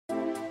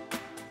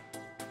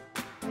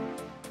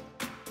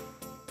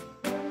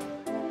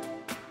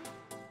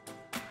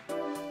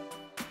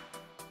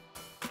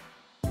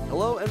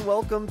Hello and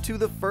welcome to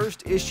the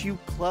First Issue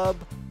Club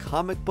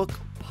comic book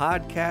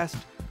podcast.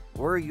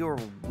 We're your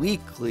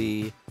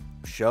weekly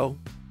show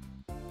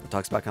that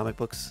talks about comic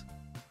books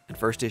and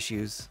first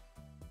issues.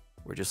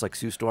 We're just like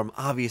Sue Storm.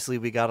 Obviously,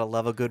 we gotta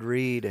love a good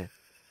read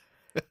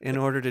in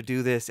order to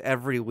do this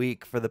every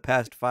week for the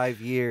past 5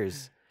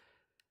 years.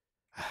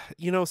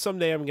 You know,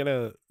 someday I'm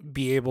gonna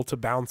be able to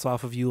bounce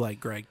off of you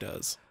like Greg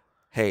does.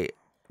 Hey,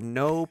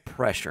 no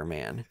pressure,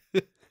 man.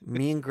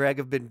 Me and Greg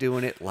have been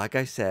doing it, like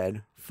I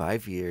said,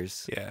 5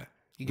 years. Yeah.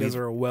 You guys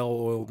are a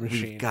well-oiled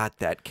machine. We've got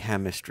that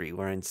chemistry.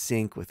 We're in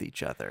sync with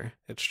each other.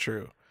 It's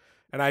true.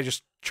 And I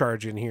just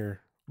charge in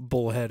here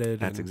bullheaded.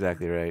 That's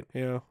exactly right.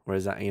 Yeah.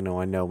 Whereas, I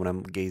know when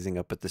I'm gazing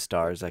up at the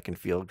stars, I can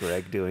feel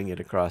Greg doing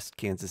it across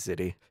Kansas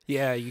City.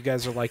 Yeah, you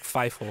guys are like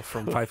Feifel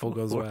from Feifel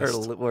Goes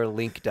West. We're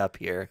linked up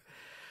here.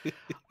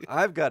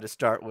 I've got to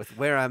start with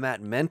where I'm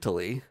at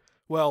mentally.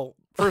 Well,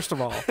 first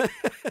of all,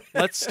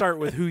 let's start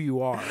with who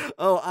you are.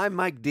 Oh, I'm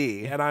Mike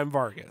D. And I'm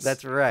Vargas.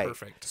 That's right.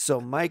 Perfect.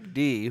 So Mike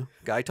D,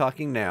 guy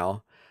talking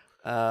now,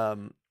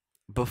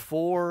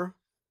 before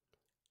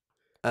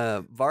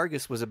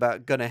Vargas was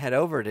about going to head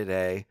over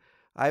today,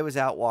 I was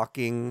out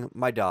walking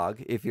my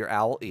dog. If you're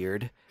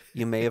owl-eared,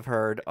 you may have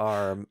heard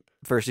our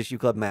First Issue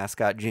Club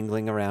mascot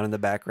jingling around in the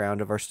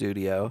background of our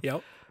studio.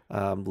 Yep.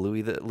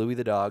 Louis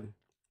the dog.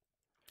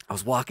 I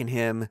was walking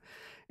him,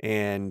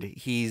 and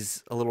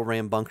he's a little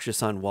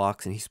rambunctious on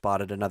walks, and he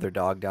spotted another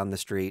dog down the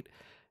street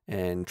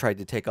and tried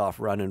to take off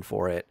running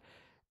for it.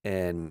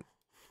 And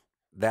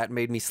that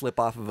made me slip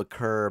off of a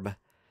curb,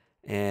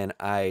 and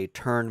I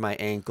turned my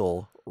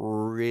ankle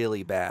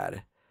really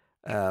bad.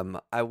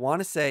 I want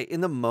to say in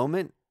the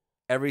moment,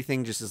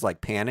 everything just is like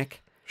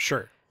panic.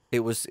 Sure. It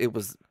was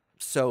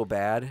so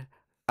bad.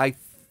 I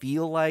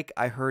feel like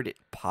I heard it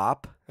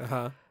pop.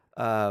 Uh-huh.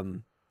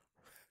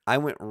 I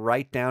went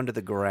right down to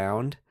the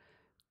ground,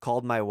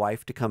 called my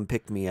wife to come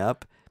pick me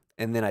up,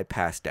 and then I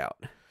passed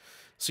out.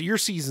 So your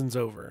season's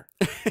over.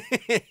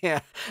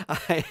 Yeah,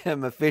 I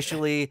am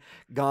officially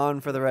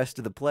gone for the rest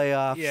of the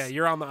playoffs. Yeah,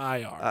 you're on the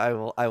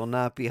IR. I will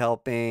not be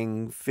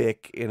helping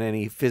Fick in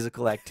any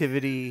physical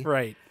activity.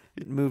 Right.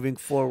 Moving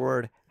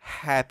forward,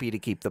 happy to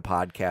keep the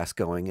podcast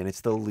going, and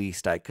it's the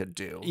least I could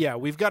do. Yeah,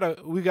 we've got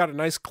a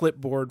nice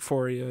clipboard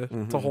for you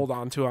to hold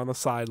on to on the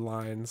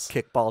sidelines.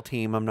 Kickball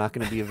team I'm not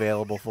going to be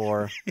available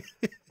for.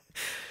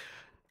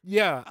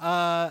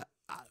 Yeah,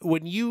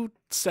 when you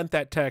sent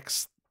that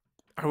text,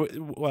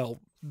 well,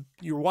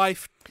 your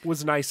wife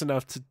was nice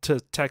enough to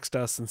text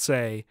us and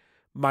say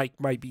Mike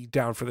might be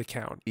down for the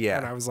count. Yeah.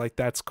 And I was like,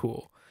 that's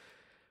cool.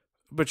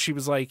 But she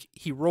was like,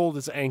 he rolled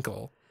his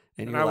ankle.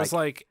 And I was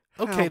like,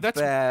 okay, how that's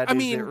bad. I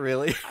mean, is it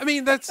really? I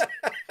mean, that's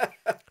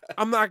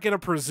I'm not going to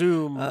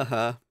presume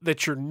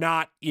that you're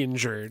not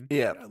injured.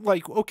 Yeah.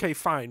 Like, okay,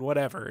 fine,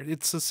 whatever.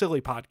 It's a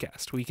silly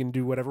podcast. We can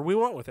do whatever we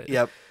want with it.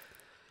 Yep.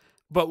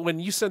 But when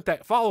you sent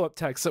that follow-up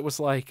text that was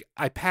like,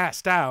 I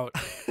passed out,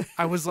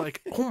 I was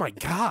like, oh my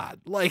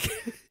God. Like,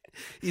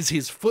 is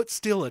his foot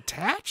still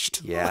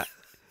attached? Yeah.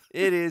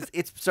 It is.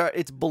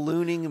 It's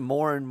ballooning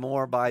more and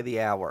more by the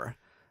hour.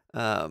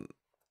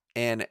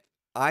 And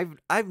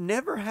I've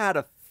never had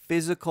a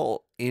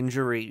physical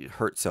injury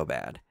hurt so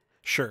bad.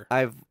 Sure.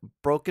 I've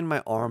broken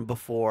my arm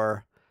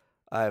before.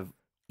 I've,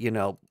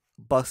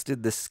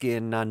 busted the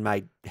skin on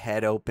my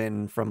head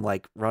open from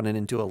like running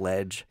into a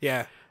ledge.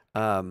 Yeah.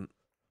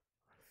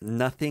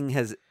 Nothing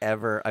has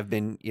ever, I've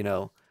been,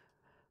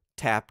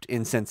 tapped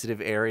in sensitive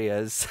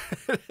areas.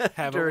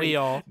 Haven't we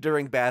all?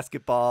 During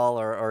basketball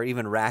or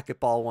even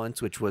racquetball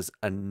once, which was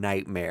a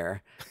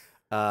nightmare.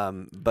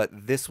 But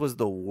this was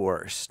the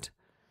worst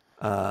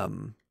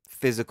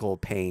physical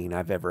pain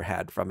I've ever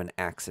had from an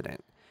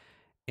accident.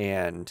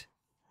 And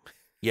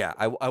yeah,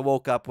 I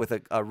woke up with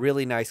a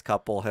really nice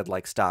couple had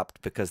like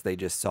stopped because they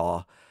just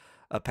saw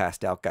a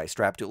passed out guy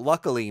strapped to.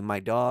 Luckily,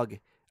 my dog,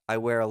 I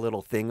wear a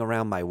little thing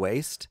around my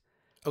waist.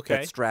 Okay.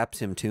 That straps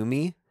him to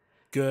me.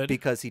 Good.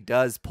 Because he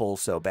does pull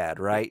so bad,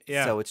 right?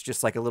 Yeah. So it's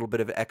just like a little bit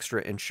of extra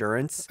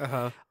insurance.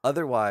 Uh-huh.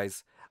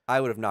 Otherwise,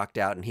 I would have knocked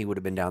out and he would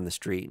have been down the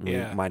street and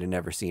Yeah. we might have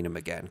never seen him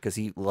again because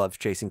he loves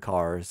chasing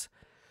cars.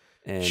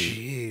 And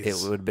Jeez. it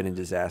would have been a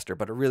disaster.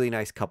 But a really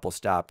nice couple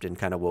stopped and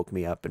kind of woke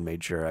me up and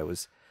made sure I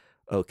was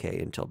okay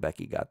until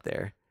Becky got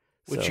there.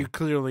 Which So- you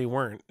clearly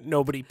weren't.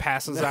 Nobody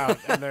passes out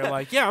and they're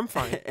like, yeah, I'm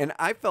fine. And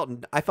I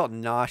felt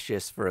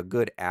nauseous for a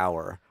good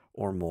hour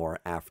or more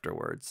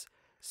afterwards.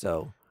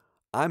 So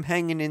I'm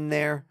hanging in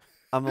there.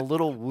 I'm a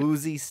little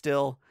woozy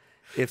still.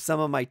 If some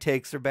of my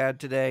takes are bad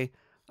today,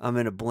 I'm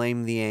going to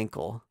blame the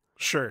ankle.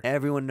 Sure.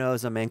 Everyone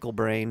knows I'm ankle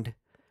brained.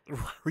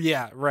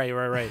 Yeah,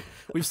 right.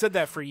 We've said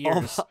that for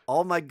years.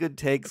 All my good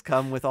takes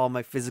come with all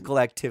my physical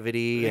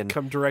activity. They And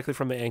come directly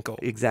from the ankle.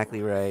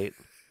 exactly right.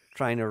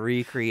 Trying to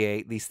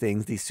recreate these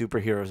things these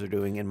superheroes are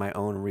doing in my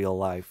own real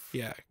life.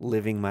 Yeah.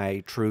 Living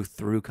my truth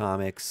through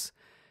comics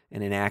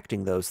and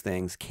enacting those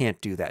things. Can't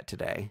do that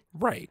today.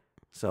 Right.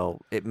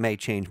 So it may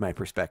change my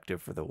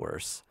perspective for the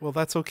worse. Well,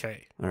 that's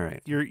okay. All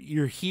right.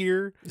 You're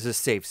here. It's a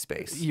safe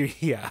space. You're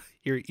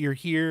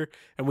here,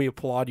 and we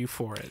applaud you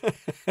for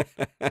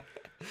it.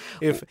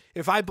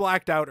 If I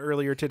blacked out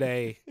earlier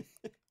today,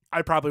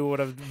 I probably would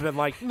have been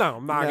like, no,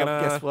 I'm not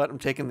gonna. Guess what? I'm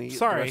taking the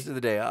rest of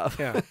the day off.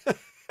 Yeah.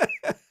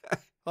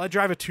 Well, I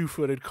drive a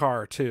 2-footed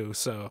car too,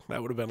 so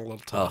that would have been a little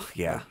tough. Oh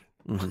yeah.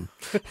 Mm-hmm.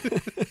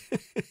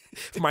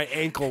 My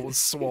ankle was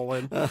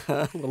swollen.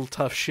 A little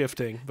tough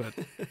shifting, but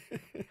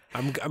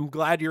I'm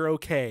glad you're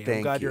okay.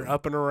 I'm glad you're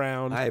up and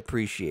around. I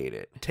appreciate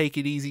it. Take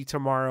it easy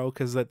tomorrow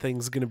because that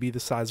thing's gonna be the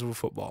size of a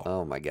football.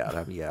 Oh my god.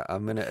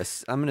 I'm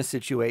gonna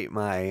situate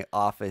my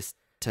office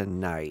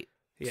tonight,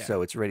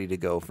 so it's ready to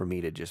go for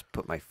me to just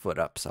put my foot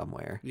up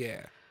somewhere.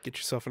 Yeah. Get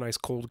yourself a nice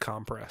cold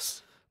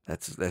compress.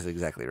 That's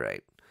exactly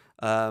right.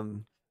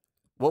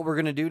 What we're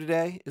going to do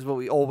today is what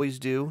we always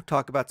do,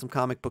 talk about some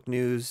comic book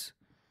news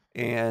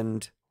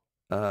and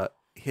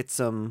hit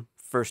some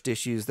first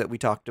issues that we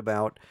talked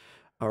about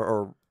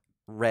or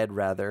read,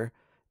 rather.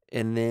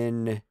 And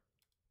then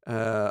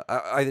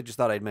I just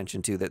thought I'd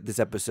mention, too, that this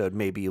episode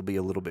maybe will be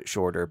a little bit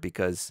shorter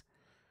because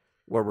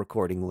we're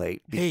recording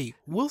late. Hey,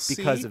 we'll see.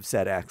 Because of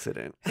said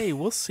accident. Hey,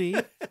 we'll see.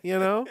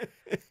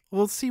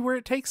 We'll see where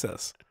it takes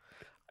us.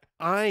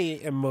 I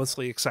am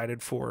mostly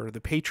excited for the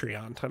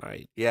Patreon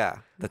tonight. Yeah,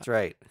 that's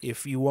right.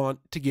 If you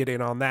want to get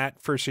in on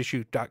that,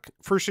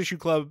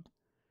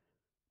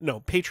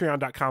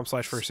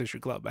 patreon.com/firstissue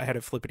club. I had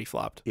it flippity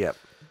flopped. Yep.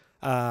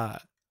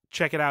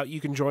 Check it out.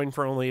 You can join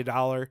for only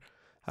 $1.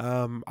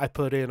 I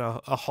put in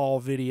a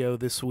haul video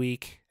this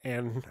week,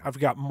 and I've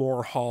got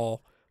more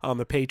haul on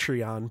the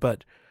Patreon,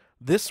 but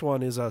this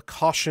one is a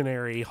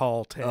cautionary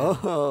haul tale.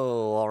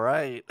 Oh, all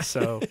right.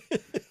 So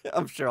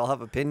I'm sure I'll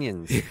have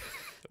opinions.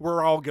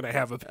 We're all going to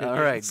have opinions.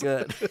 All right,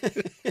 good.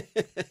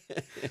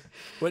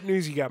 What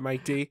news you got,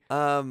 Mike D?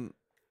 A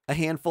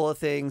handful of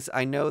things.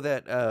 I know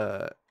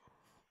that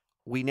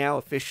we now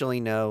officially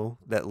know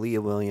that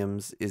Leah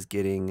Williams is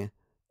getting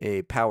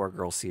a Power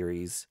Girl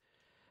series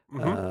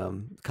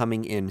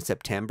coming in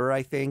September,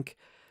 I think,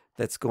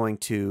 that's going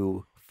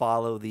to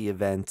follow the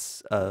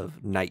events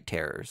of Night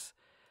Terrors,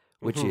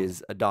 which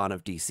is a Dawn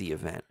of DC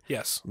event.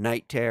 Yes.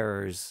 Night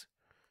Terrors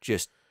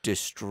just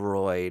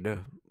destroyed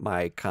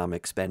my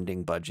comic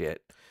spending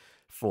budget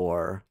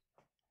for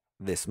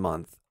this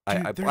month.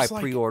 Dude, I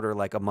pre-order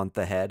like a month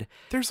ahead.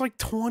 There's like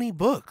 20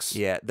 books.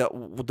 Yeah. The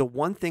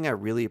one thing I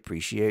really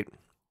appreciate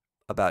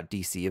about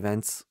DC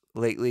events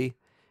lately,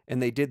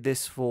 and they did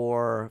this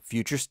for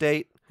Future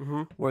State,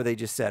 where they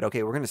just said,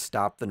 okay, we're going to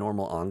stop the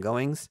normal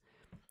ongoings,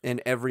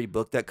 and every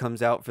book that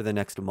comes out for the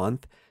next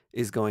month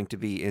is going to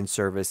be in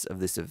service of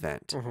this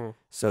event.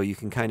 So you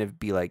can kind of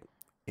be like,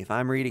 if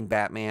I'm reading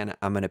Batman,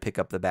 I'm going to pick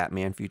up the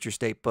Batman Future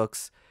State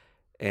books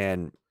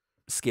and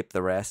skip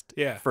the rest.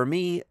 Yeah. For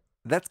me,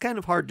 that's kind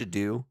of hard to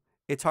do.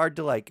 It's hard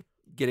to like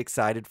get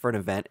excited for an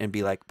event and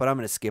be like, but I'm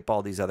going to skip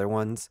all these other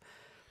ones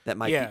that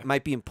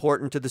might be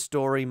important to the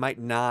story, might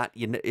not.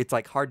 It's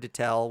like hard to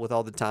tell with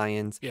all the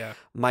tie-ins. Yeah.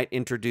 Might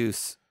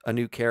introduce a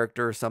new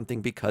character or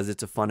something because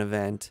it's a fun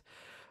event.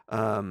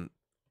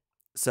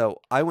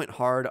 So I went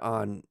hard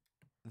on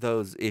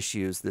those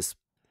issues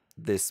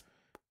this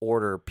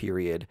order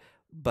period.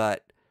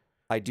 But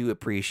I do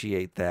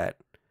appreciate that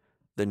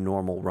the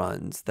normal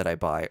runs that I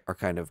buy are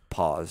kind of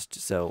paused.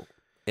 So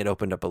it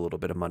opened up a little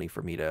bit of money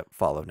for me to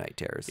follow Night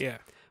Terrors. Yeah.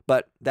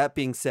 But that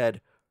being said,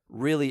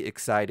 really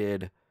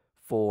excited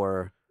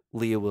for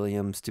Leah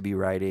Williams to be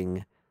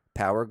writing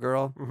Power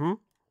Girl.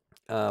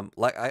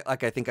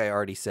 Like I think I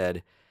already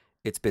said,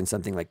 it's been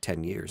something like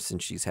 10 years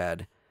since she's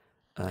had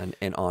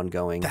an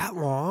ongoing. That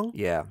long?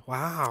 Yeah.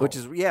 Wow. Which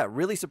is,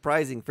 really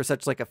surprising for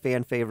such like a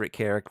fan favorite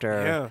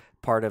character. Yeah.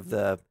 Part of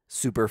the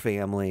super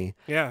family.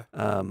 Yeah.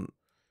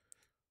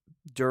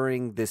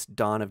 During this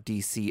Dawn of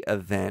DC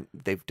event,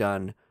 they've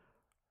done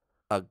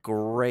a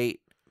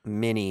great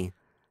mini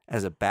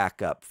as a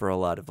backup for a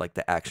lot of like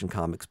the Action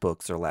Comics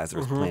books or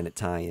Lazarus Planet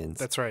tie-ins.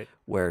 That's right.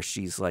 Where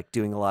she's like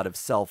doing a lot of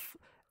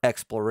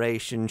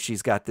self-exploration.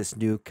 She's got this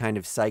new kind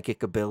of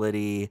psychic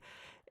ability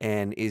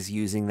and is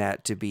using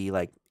that to be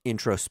like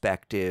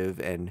introspective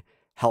and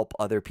help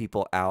other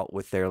people out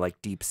with their like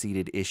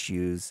deep-seated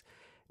issues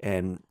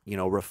and,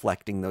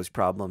 reflecting those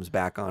problems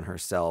back on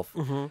herself.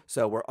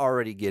 So we're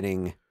already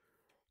getting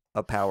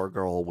a Power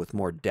Girl with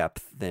more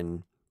depth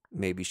than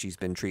maybe she's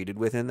been treated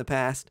with in the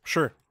past.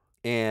 Sure.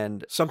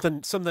 And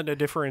something to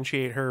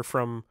differentiate her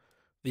from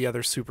the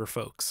other super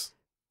folks.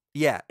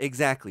 Yeah,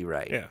 exactly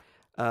right. Yeah.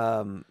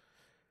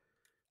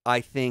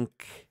 I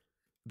think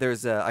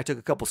I took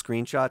a couple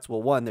screenshots.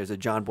 Well, one, there's a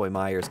John Boy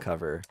Myers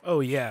cover. Oh,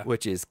 yeah.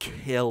 Which is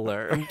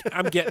killer.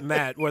 I'm getting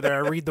that, whether I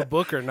read the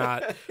book or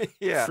not.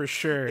 Yeah. For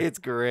sure. It's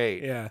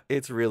great. Yeah.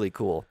 It's really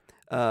cool.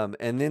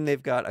 And then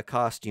they've got a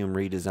costume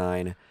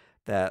redesign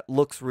that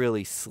looks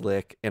really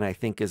slick and I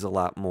think is a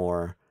lot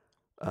more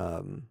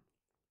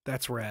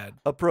that's rad.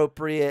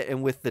 Appropriate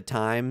and with the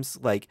times.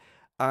 Like,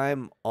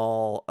 I'm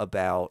all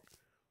about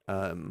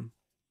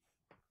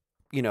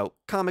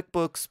comic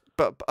books,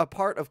 but a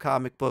part of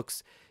comic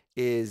books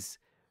is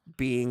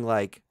being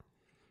like,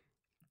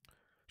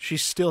 she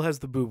still has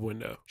the boob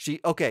window.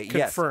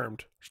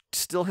 Confirmed. Yes.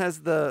 Still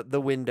has the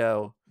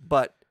window,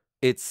 but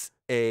it's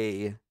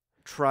a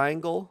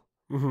triangle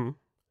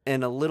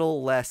and a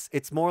little less.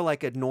 It's more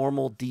like a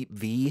normal deep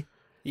V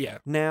Yeah.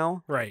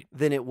 now Right.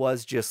 than it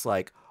was just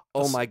like,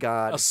 oh my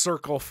God. A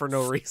circle for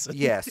no reason.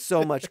 Yeah,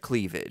 so much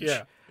cleavage.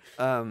 Yeah.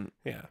 Um,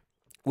 Yeah.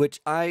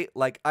 which I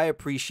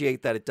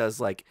appreciate that it does,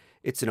 like,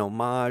 it's an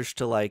homage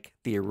to like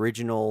the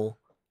original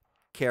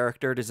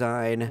character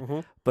design, Mm-hmm.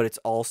 but it's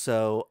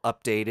also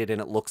updated and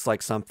it looks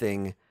like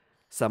something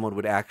someone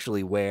would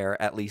actually wear,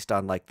 at least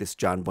on like this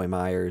John Boy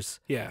Myers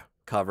Yeah.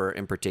 cover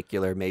in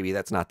particular. Maybe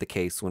that's not the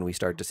case when we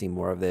start to see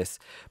more of this,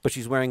 but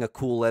she's wearing a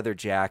cool leather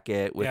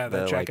jacket with that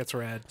the jacket's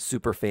rad.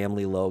 Super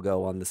Family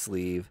logo on the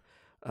sleeve.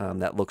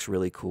 That looks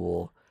really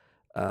cool.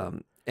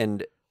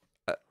 And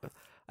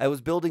I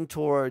was building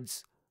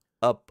towards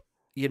a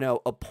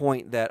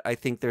point that I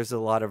think there's a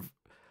lot of,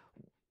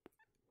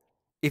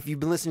 if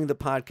you've been listening to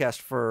the podcast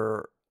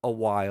for a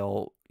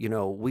while,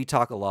 we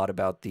talk a lot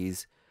about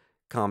these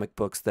comic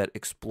books that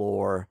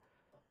explore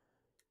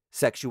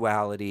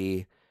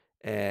sexuality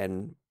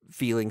and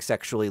feeling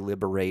sexually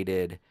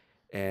liberated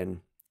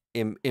and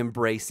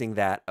embracing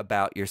that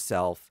about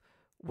yourself.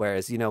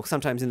 Whereas,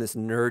 sometimes in this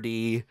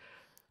nerdy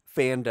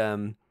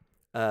fandom,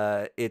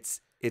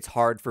 it's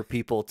hard for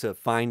people to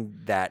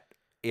find that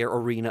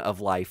arena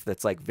of life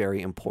that's like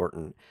very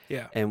important.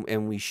 Yeah.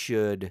 And we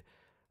should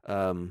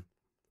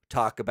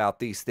talk about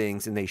these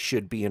things, and they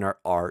should be in our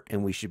art,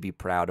 and we should be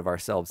proud of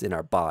ourselves in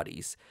our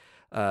bodies.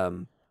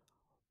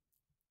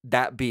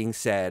 That being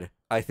said,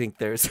 I think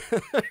there's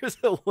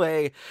a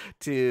way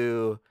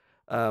to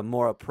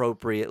more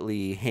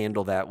appropriately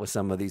handle that with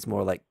some of these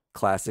more like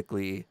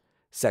classically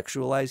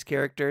sexualized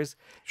characters.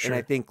 Sure. And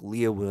I think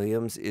Leah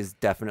Williams is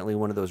definitely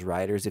one of those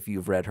writers. If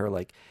you've read her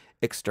like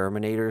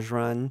Exterminators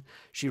run,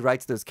 she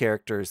writes those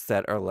characters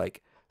that are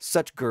like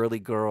such girly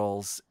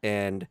girls,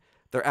 and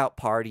they're out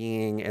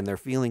partying and they're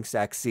feeling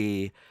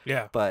sexy.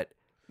 Yeah. But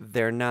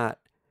they're not,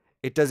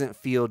 it doesn't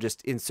feel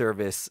just in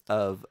service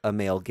of a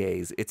male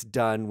gaze. It's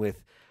done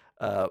with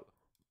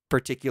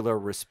particular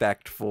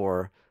respect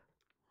for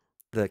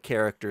the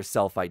character's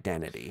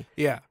self-identity.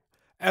 Yeah.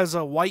 As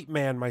a white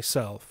man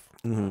myself,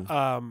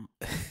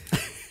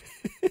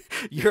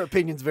 your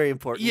opinion's very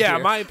important. yeah,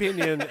 here. my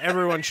opinion,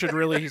 everyone should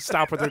really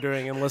stop what they're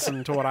doing and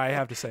listen to what I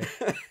have to say.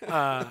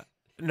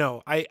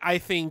 No, I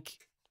think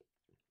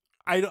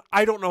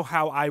I don't know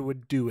how I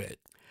would do it.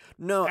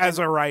 No, as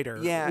a writer,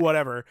 yeah.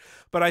 whatever.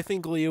 But I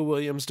think Leah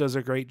Williams does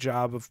a great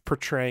job of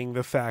portraying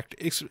the fact,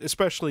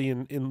 especially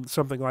in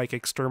something like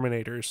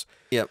Exterminators,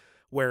 Yep.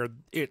 where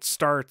it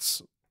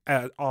starts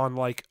on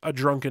like a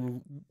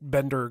drunken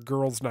bender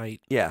girls'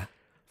 night. Yeah.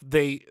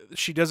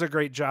 She does a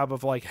great job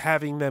of like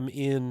having them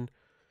in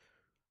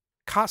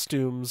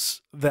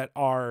costumes that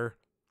are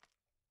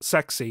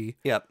sexy.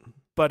 Yep.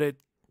 But it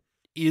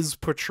is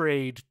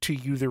portrayed to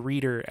you, the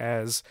reader,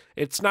 as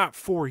it's not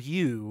for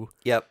you.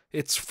 Yep.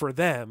 It's for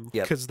them,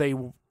 Yep. because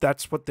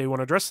that's what they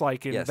want to dress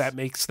like, and Yes. that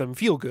makes them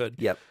feel good.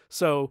 Yep.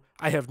 So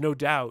I have no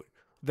doubt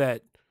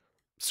that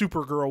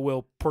Supergirl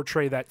will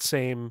portray that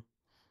same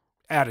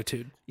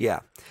attitude. Yeah.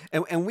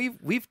 And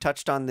we've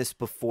touched on this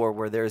before,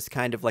 where there's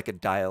kind of like a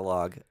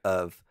dialogue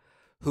of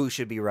who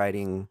should be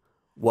writing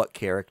what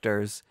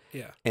characters.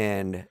 Yeah.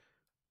 And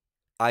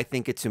I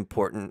think it's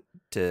important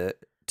to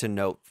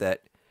note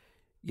that,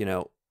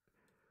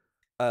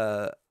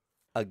 a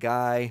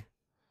guy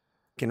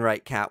can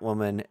write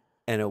Catwoman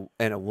and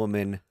a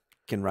woman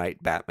can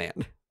write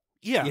Batman.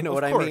 Yeah. You know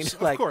of what course, I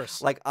mean? Like, of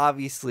course. like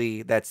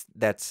obviously that's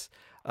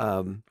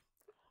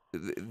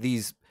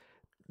these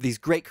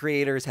great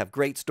creators have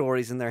great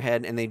stories in their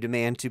head, and they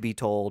demand to be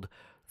told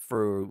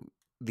for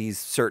these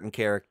certain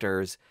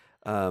characters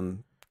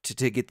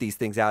to get these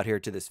things out here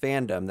to this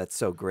fandom that's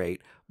so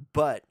great.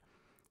 But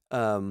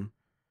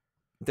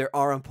there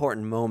are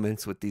important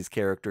moments with these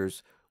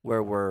characters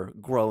where we're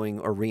growing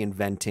or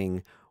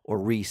reinventing or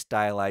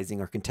restylizing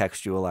or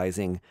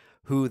contextualizing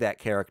who that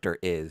character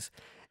is.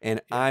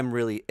 And I'm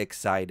really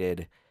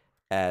excited,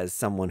 as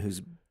someone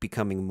who's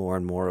becoming more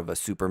and more of a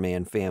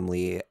Superman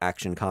family,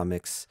 Action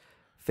Comics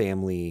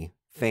family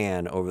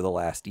fan over the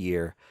last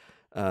year,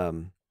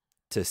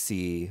 to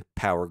see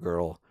Power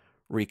Girl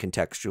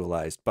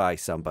recontextualized by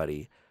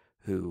somebody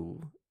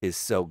who is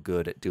so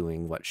good at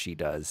doing what she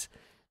does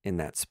in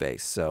that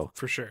space. So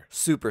for sure.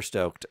 Super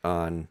stoked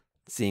on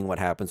seeing what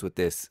happens with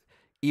this,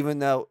 even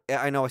though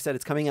I know I said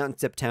it's coming out in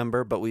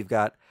September, but we've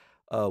got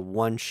a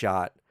one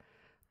shot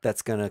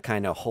that's going to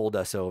kind of hold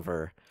us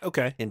over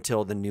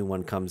until the new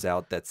one comes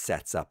out that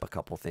sets up a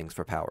couple things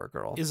for Power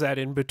Girl. Is that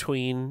in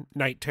between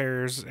Night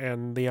Terrors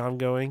and the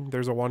ongoing?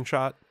 There's a one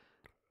shot?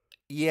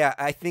 Yeah,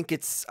 I think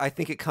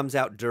it comes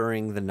out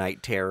during the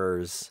Night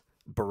Terrors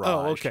barrage.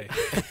 Oh, okay.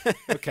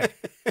 Okay.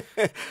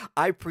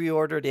 I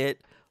pre-ordered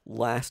it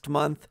last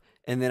month,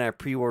 and then I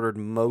pre-ordered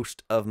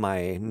most of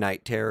my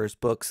Night Terrors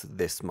books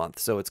this month.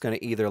 So it's going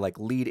to either like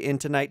lead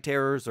into Night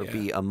Terrors or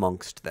be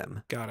amongst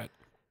them. Got it.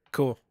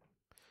 Cool.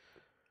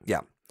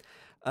 Yeah.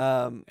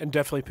 And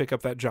definitely pick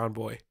up that John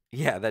Boy.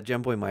 Yeah, that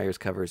John Boy Myers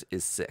covers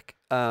is sick.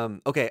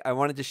 Okay, I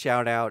wanted to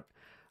shout out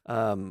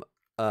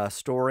a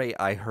story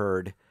I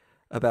heard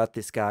about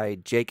this guy,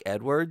 Jake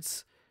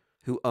Edwards,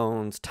 who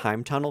owns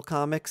Time Tunnel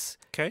Comics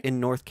Okay. in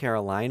North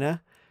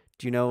Carolina.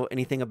 Do you know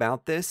anything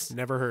about this?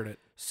 Never heard it.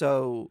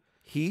 So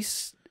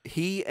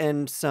he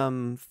and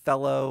some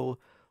fellow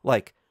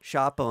like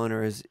shop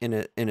owners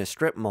in a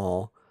strip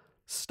mall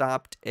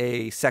stopped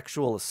a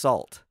sexual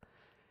assault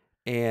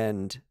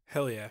and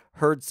Hell yeah.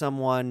 heard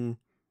someone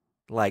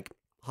like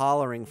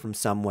hollering from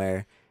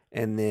somewhere,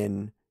 and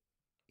then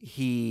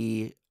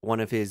one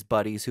of his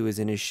buddies who was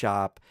in his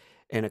shop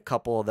and a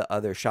couple of the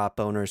other shop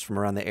owners from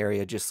around the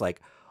area just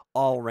like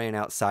all ran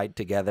outside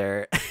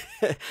together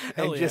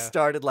and just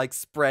started like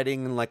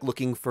spreading and like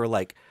looking for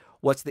like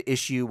what's the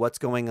issue, what's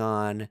going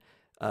on.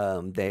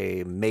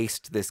 They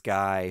maced this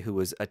guy who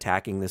was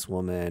attacking this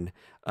woman.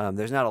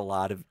 There's not a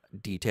lot of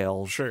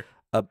details Sure.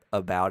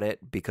 about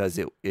it because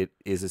it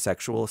is a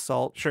sexual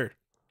assault. Sure.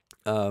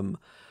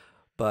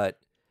 But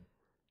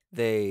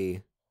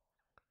they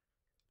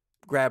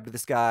grabbed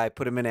this guy,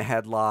 put him in a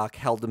headlock,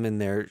 held him in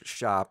their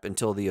shop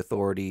until the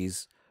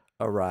authorities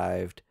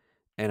arrived.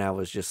 And I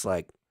was just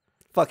like,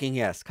 fucking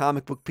yes,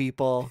 comic book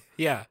people.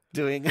 Yeah.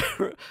 Doing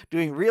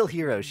real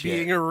hero shit.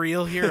 Being a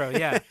real hero,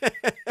 yeah.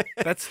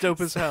 That's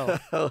dope as hell.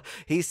 So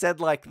he said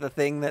like the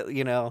thing that,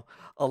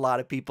 a lot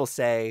of people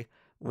say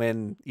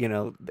when,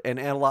 and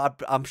a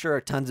lot, I'm sure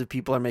tons of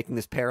people are making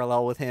this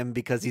parallel with him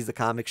because he's a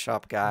comic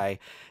shop guy.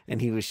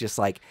 And he was just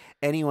like,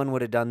 anyone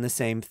would have done the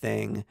same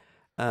thing.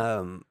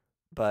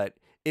 But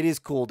it is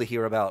cool to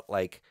hear about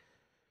like,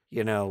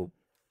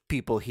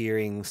 people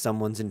hearing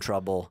someone's in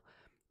trouble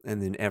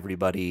and then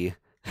everybody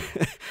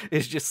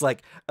is just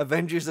like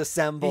Avengers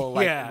Assemble,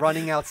 like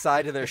running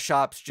outside of their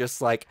shops,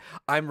 just like,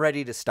 I'm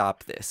ready to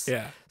stop this.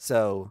 Yeah.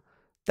 So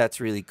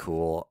that's really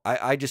cool.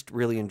 I just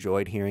really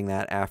enjoyed hearing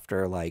that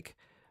after like,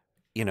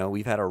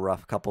 we've had a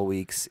rough couple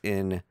weeks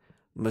in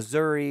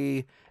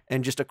Missouri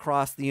and just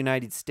across the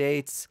United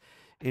States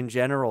in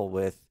general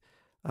with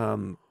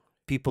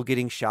people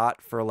getting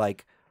shot for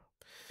like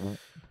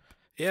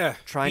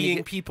trying being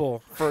to get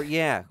people for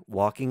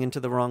walking into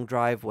the wrong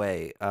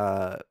driveway,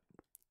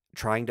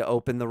 trying to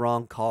open the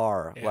wrong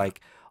car, like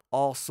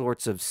all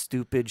sorts of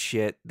stupid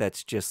shit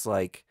that's just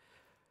like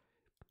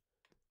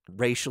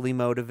racially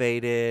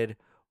motivated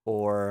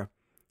or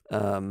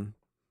something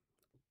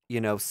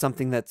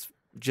that's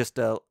just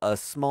a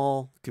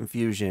small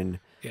confusion,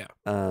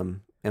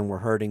 and we're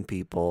hurting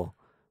people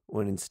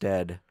when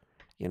instead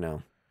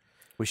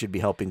we should be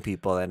helping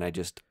people. And I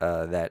just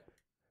that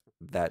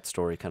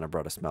story kind of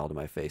brought a smile to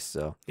my face,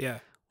 so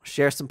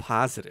share some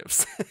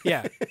positives.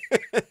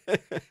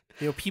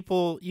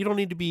 People, you don't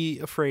need to be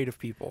afraid of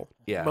people,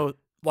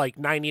 like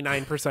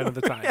 99% of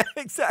the time.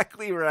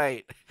 Exactly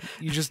right.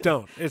 You just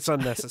don't. It's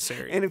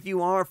unnecessary. And if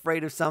you are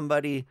afraid of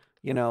somebody,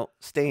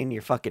 stay in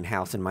your fucking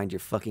house and mind your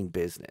fucking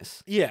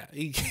business.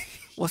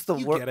 What's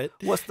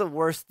the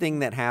worst thing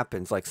that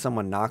happens? Like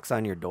someone knocks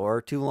on your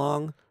door too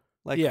long?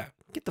 Like,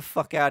 get the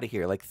fuck out of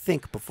here. Like,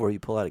 think before you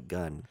pull out a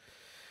gun.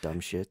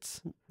 Dumb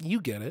shits.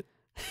 You get it.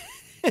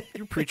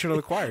 You're preaching to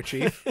the choir,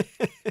 Chief.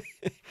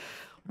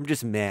 I'm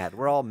just mad.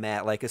 We're all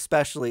mad. Like,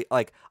 especially,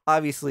 like,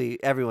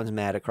 obviously everyone's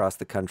mad across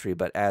the country,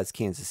 but as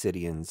Kansas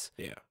Cityans,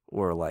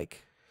 we're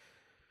like,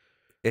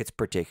 it's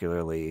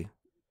particularly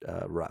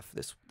rough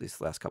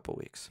this last couple of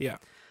weeks.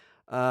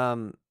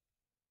 I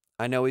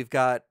know we've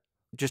got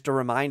just a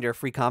reminder,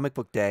 Free Comic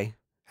Book Day.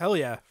 Hell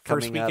yeah.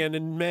 First weekend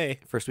in May,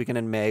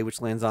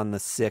 which lands on the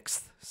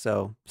 6th.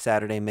 So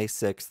Saturday, May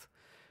 6th.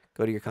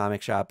 Go to your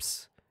comic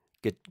shops.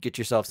 Get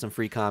yourself some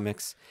free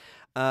comics.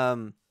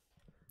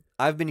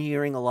 I've been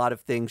hearing a lot of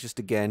things just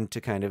again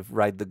to kind of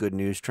ride the good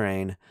news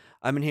train.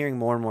 I've been hearing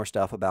more and more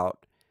stuff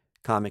about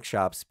comic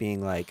shops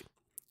being like,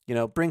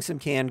 bring some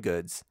canned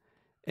goods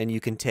and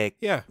you can take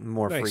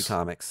more free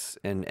comics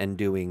and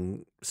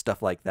doing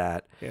stuff like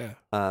that.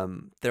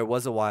 There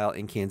was a while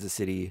in Kansas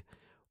City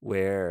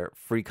where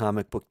Free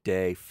Comic Book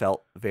Day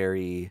felt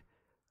very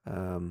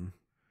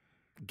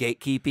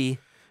gatekeepy.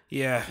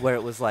 Where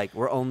it was like,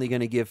 we're only going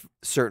to give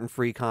certain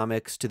free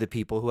comics to the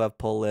people who have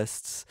pull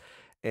lists,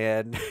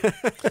 and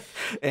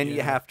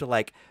you have to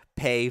like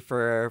pay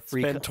for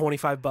free. Spend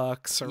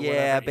 $25 or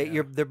whatever.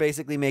 But they're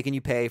basically making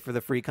you pay for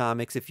the free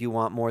comics if you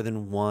want more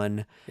than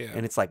one.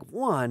 And it's like,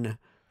 one,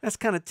 that's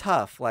kind of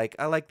tough. Like,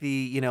 I like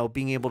the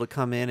being able to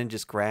come in and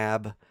just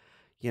grab,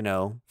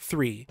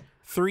 three.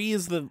 Three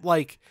is the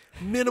like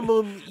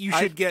minimum you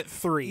should get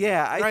three.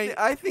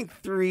 I think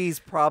three's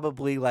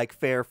probably like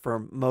fair for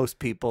most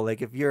people. Like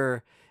if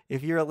you're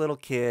a little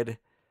kid,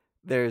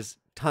 there's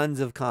tons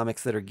of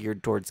comics that are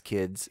geared towards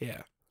kids.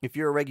 If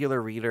you're a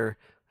regular reader,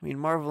 I mean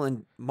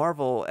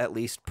Marvel at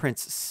least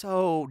prints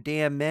so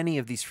damn many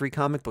of these Free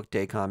Comic Book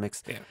Day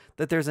comics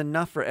that there's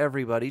enough for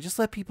everybody. Just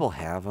let people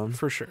have them.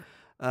 For sure.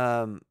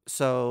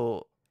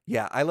 So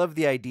yeah, I love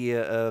the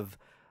idea of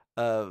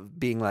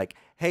being like,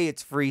 hey,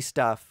 it's free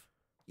stuff.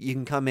 You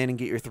can come in and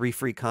get your 3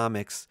 free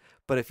comics.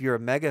 But if you're a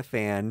mega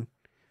fan,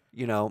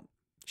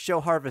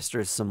 show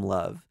Harvesters some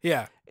love.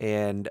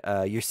 And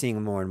you're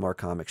seeing more and more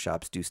comic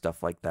shops do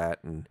stuff like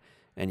that. And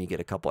you get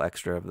a couple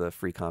extra of the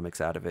free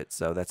comics out of it.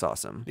 So that's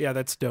awesome. Yeah,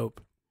 that's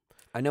dope.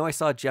 I know I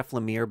saw a Jeff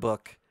Lemire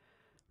book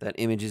that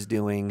Image is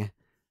doing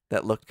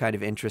that looked kind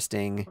of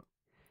interesting.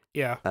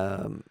 Yeah.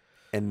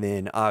 And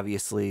then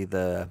obviously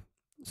the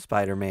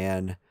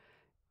Spider-Man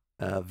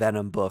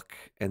Venom book,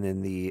 and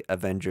then the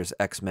Avengers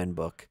X-Men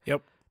book.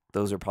 Yep.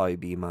 Those would probably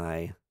be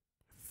my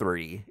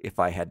 3 if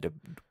I had to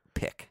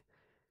pick.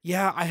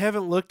 Yeah, I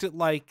haven't looked at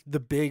like the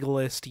big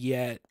list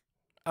yet.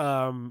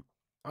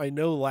 I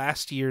know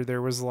last year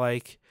there was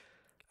like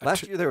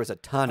Last year there was a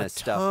ton of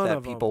stuff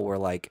that people were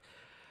like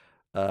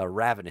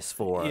ravenous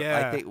for.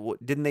 Yeah. I think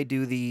didn't they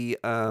do the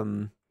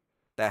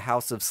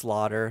House of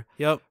Slaughter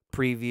Yep.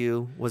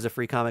 preview was a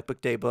free comic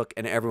book day book,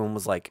 and everyone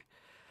was like,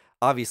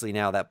 obviously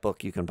now that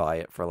book you can buy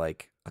it for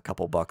like a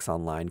couple bucks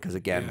online because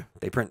again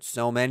they print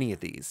so many of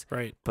these.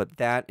 Right. But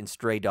that and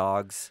Stray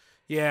Dogs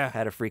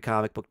had a free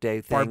comic book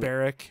day thing.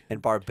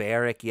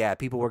 Barbaric, yeah,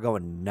 people were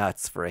going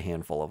nuts for a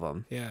handful of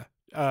them. Yeah.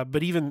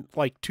 But even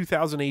like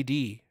 2000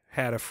 AD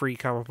had a free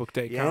comic book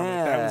day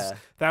comic.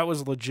 That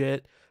was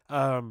legit.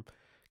 Kaiju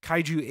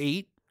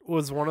 8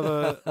 was one of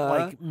the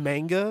like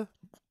manga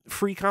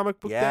free comic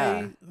book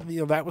day.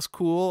 That was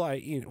cool.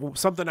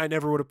 Something I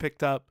never would have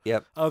picked up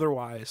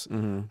otherwise.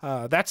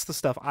 That's the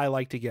stuff I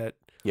like to get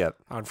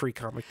on free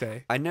comic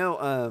day. I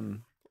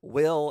know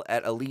Will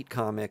at Elite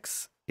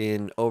Comics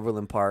in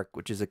Overland Park,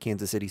 which is a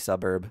Kansas City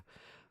suburb.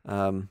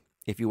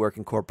 If you work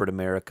in corporate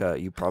America,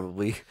 you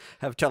probably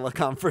have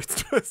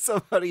teleconferenced with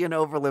somebody in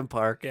Overland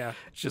Park. Yeah.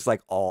 It's just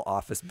like all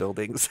office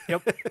buildings.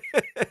 Yep.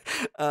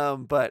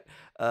 But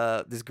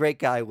this great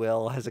guy,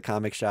 Will, has a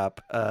comic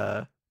shop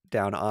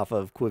down off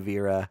of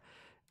Quivira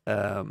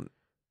around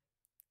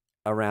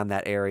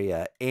that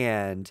area.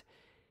 And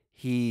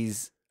he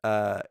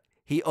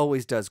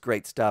always does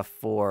great stuff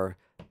for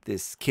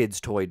this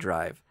kids' toy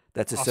drive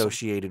that's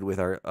associated with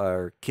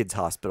our kids'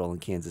 hospital in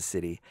Kansas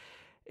City.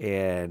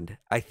 And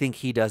I think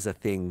he does a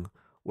thing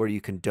where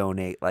you can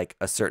donate like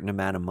a certain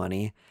amount of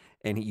money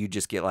and you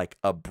just get like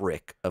a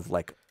brick of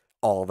like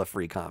all the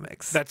free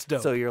comics. That's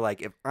dope. So you're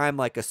like, if I'm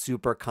like a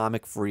super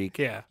comic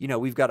freak,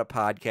 we've got a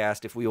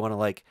podcast. If we want to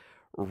like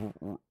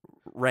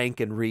rank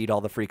and read all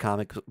the free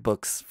comic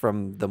books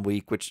from the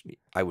week, which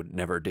I would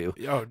never do.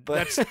 Oh, but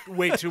that's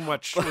way too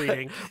much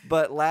reading.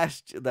 But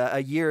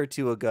a year or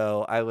two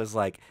ago, I was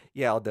like,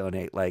 yeah, I'll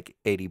donate like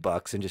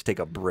 $80 and just take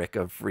a brick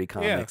of free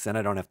comics, and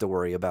I don't have to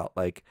worry about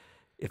like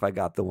if I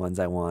got the ones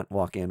I want,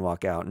 walk in,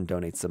 walk out, and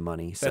donate some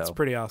money. So that's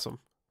pretty awesome.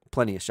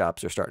 Plenty of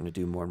shops are starting to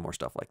do more and more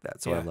stuff like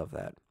that, so I love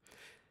that.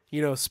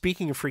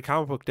 Speaking of free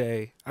comic book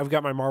day, I've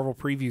got my Marvel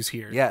previews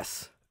here.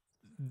 Yes.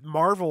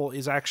 Marvel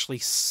is actually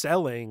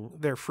selling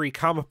their free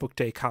comic book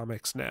day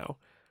comics now.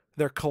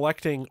 They're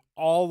collecting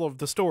all of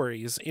the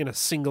stories in a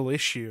single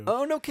issue.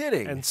 Oh, no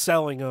kidding. And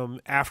selling them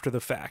after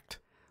the fact.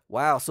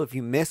 Wow. So if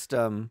you missed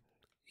them,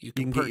 you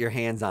can get your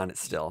hands on it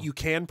still. You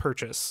can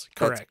purchase.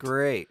 Correct. That's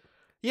great.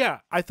 Yeah.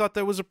 I thought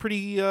that was a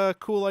pretty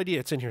cool idea.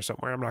 It's in here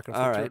somewhere. I'm not going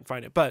to flip through it and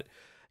find it. But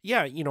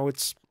yeah,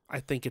 I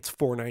think it's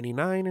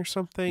 $4.99 or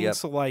something. Yep.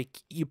 So like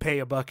you pay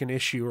 $1 an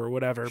issue or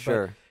whatever.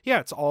 Sure. But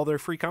yeah, it's all their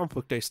free comic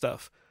book day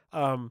stuff.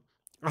 On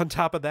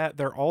top of that,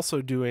 they're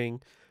also doing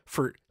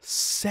for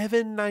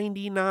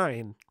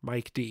 $7.99,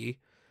 Mike D,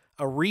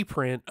 a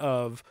reprint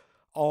of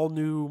all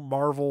new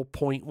Marvel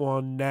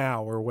 .1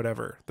 now or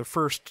whatever. The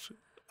first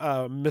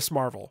Miss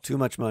Marvel. Too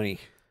much money.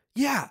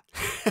 Yeah.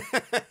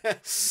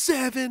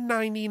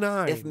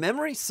 $7.99. If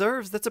memory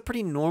serves, that's a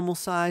pretty normal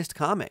sized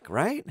comic,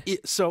 right?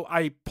 So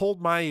I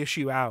pulled my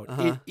issue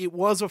out. It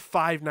was a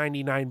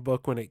 $5.99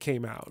 book when it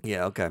came out.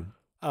 Yeah, okay.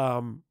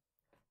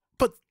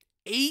 But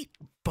 $8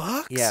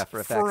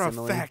 for a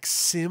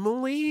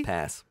facsimile?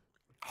 Pass.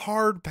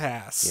 Hard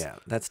pass. Yeah,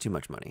 that's too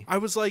much money. I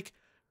was like,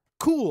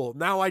 cool.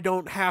 Now I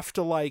don't have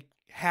to like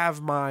have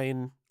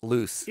mine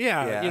loose.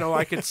 Yeah.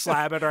 I could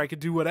slab it or I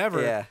could do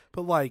whatever. Yeah.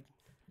 But like,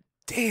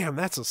 damn,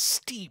 that's a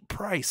steep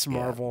price,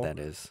 Marvel. Yeah, that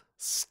is.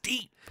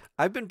 Steep.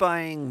 I've been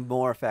buying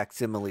more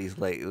facsimiles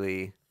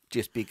lately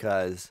just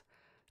because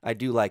I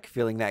do like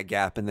filling that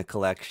gap in the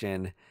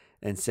collection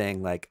and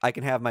saying like, I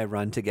can have my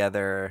run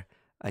together.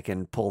 I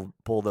can pull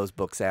those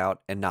books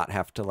out and not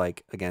have to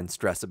like, again,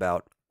 stress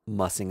about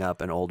mussing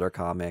up an older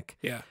comic.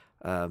 Yeah.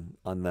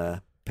 On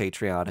the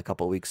Patreon a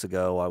couple weeks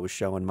ago, I was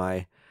showing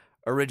my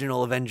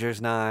original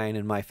Avengers 9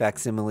 and my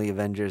facsimile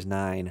Avengers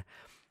 9.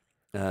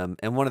 And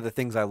one of the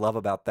things I love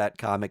about that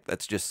comic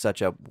that's just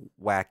such a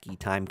wacky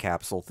time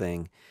capsule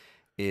thing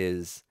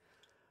is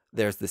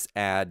there's this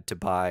ad to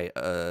buy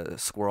a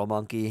squirrel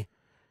monkey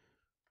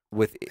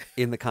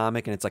in the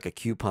comic, and it's like a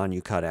coupon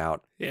you cut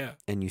out. Yeah.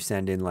 And you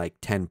send in like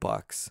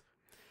 $10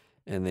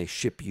 and they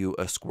ship you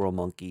a squirrel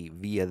monkey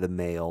via the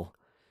mail.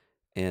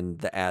 And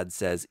the ad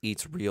says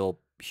eats real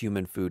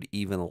human food,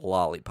 even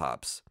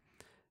lollipops.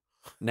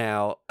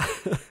 Now,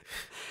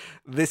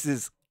 this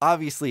is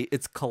obviously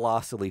it's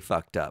colossally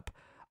fucked up.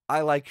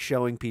 I like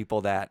showing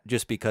people that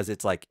just because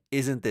it's like,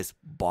 isn't this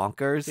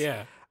bonkers?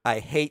 Yeah. I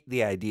hate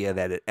the idea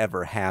that it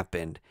ever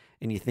happened.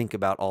 And you think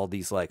about all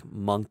these like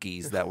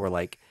monkeys that were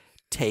like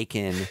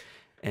taken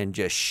and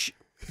just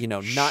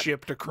not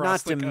shipped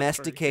across not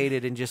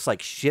domesticated and just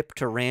like shipped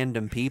to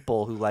random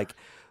people who like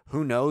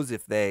who knows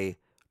if they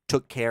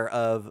took care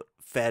of,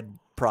 fed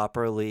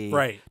properly,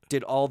 Right.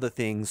 did all the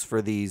things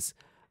for these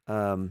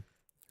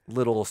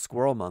little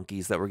squirrel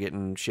monkeys that were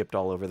getting shipped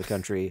all over the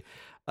country.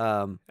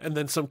 And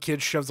then some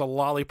kid shoves a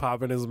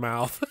lollipop in his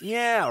mouth.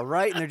 Yeah,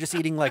 right. And they're just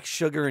eating like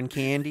sugar and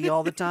candy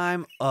all the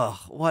time. Ugh,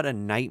 what a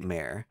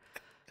nightmare.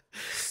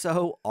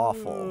 So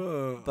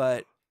awful.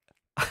 But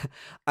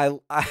I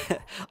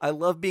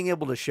love being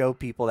able to show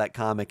people that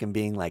comic and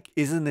being like,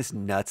 isn't this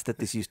nuts that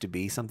this used to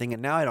be something?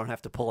 And now I don't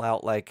have to pull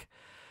out like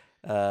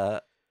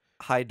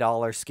high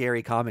dollar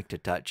scary comic to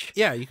touch.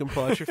 Yeah, you can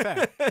pull out your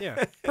fat.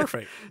 Yeah,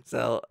 perfect.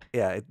 So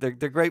yeah, they're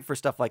great for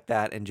stuff like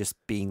that, and just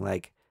being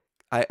like,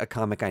 a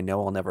comic I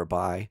know I'll never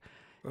buy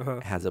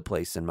has a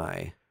place in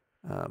my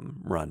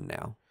run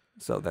now.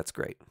 So that's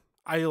great.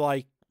 I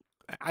like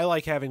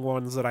having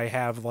ones that I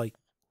have like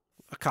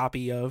a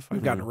copy of.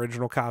 I've got an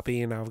original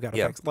copy, and I've got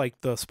like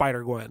the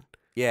Spider-Gwen.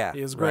 Yeah,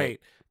 is great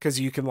because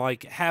you can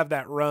like have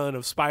that run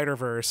of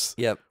Spider-Verse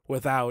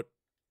without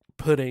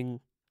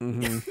putting a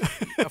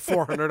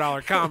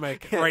 $400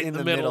 comic right in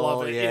the middle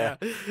of it. Yeah.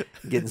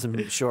 Getting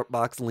some short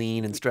box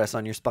lean and stress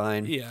on your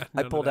spine. Yeah.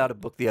 I pulled out a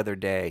book the other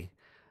day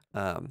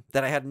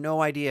that I had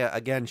no idea.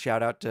 Again,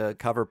 shout out to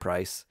Cover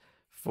Price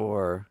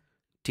for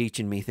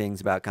teaching me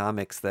things about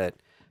comics that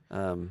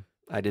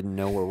I didn't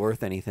know were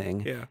worth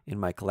anything in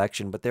my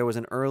collection. But there was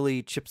an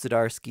early Chip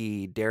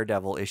Zdarsky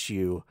Daredevil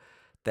issue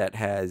that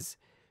has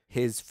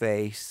his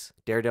face,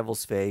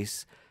 Daredevil's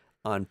face,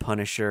 on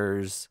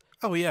Punisher's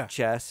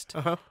chest.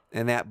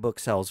 And that book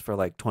sells for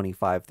like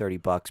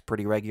 $25-$30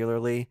 pretty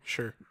regularly.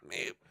 Sure.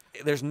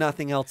 There's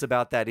nothing else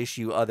about that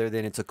issue other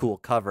than it's a cool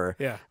cover.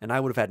 Yeah. And I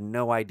would have had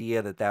no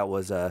idea that that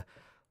was a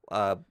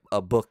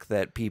book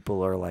that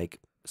people are like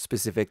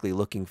specifically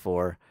looking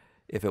for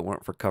if it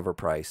weren't for Cover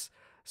Price.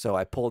 So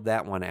I pulled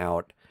that one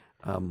out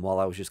while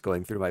I was just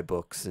going through my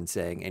books and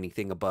saying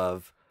anything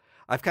above.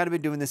 I've kind of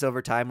been doing this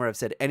over time where I've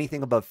said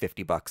anything above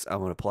 $50, I'm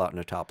going to pull out in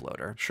a top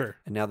loader. Sure.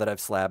 And now that I've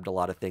slabbed a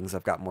lot of things,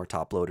 I've got more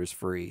top loaders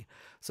free.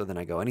 So then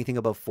I go anything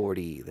above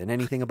 40, then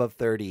anything above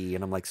 30,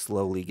 and I'm like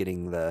slowly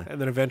getting the.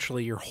 And then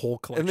eventually your whole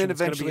collection. And then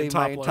eventually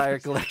my entire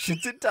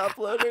collection's in top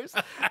loaders.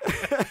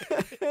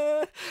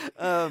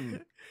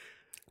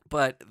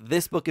 But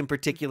this book in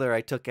particular, I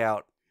took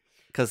out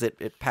because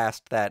it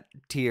passed that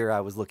tier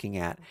I was looking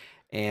at,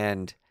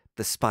 and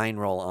the spine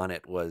roll on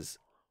it was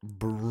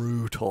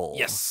brutal.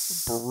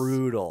 Yes.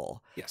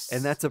 Brutal. Yes.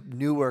 And that's a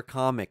newer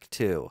comic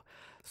too.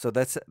 So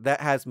that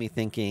has me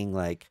thinking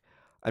like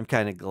I'm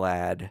kind of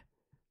glad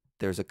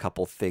there's a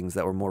couple things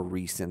that were more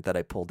recent that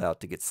I pulled out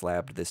to get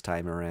slabbed this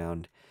time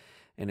around.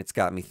 And it's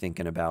got me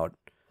thinking about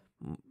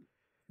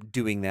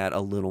doing that a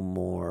little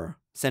more,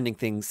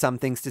 sending some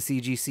things to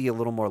CGC a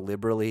little more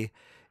liberally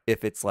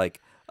if it's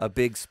like a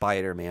big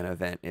Spider-Man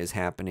event is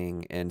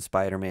happening and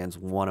Spider-Man's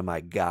one of my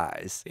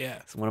guys. Yeah.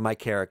 It's one of my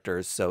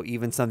characters. So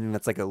even something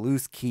that's like a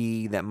loose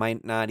key that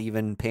might not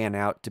even pan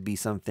out to be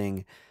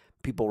something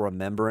people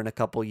remember in a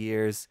couple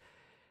years,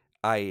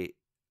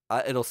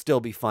 it'll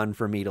still be fun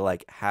for me to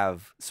like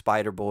have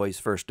Spider-Boy's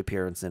first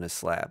appearance in a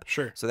slab.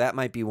 Sure. So that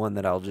might be one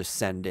that I'll just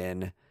send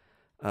in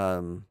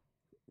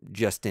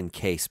just in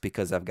case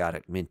because I've got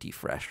it minty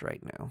fresh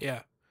right now.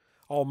 Yeah.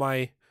 All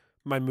my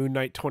Moon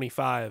Knight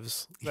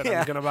 25s that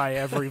I'm going to buy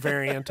every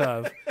variant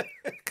of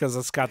because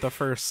it's got the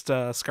first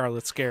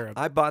Scarlet Scarab.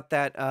 I bought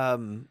that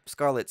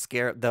Scarlet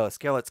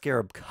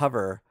Scarab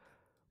cover,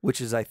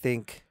 which is, I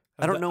think,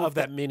 I don't know of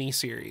that mini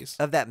series.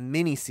 Of that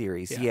mini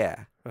series,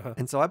 yeah.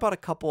 And so I bought a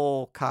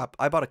couple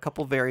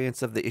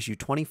variants of the issue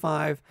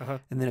 25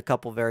 and then a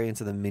couple variants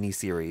of the mini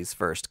series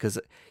first because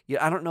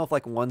I don't know if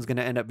like one's going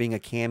to end up being a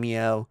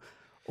cameo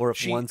or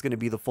if one's going to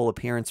be the full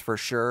appearance for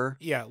sure.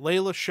 Yeah,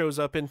 Layla shows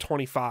up in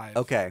 25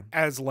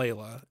 as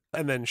Layla,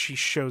 and then she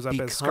shows up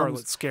as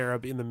Scarlet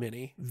Scarab in the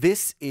mini.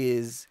 This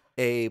is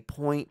a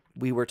point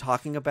we were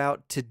talking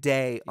about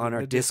today on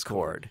our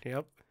Discord.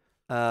 Yep.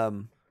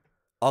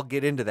 I'll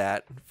get into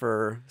that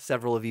for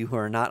several of you who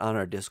are not on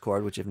our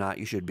Discord, which if not,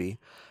 you should be.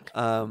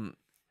 I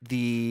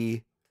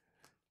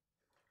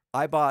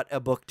bought a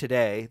book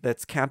today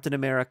that's Captain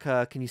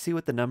America. Can you see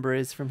what the number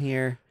is from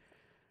here?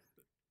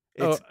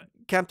 It's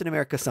Captain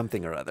America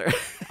something or other.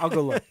 I'll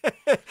go look.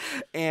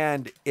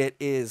 And it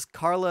is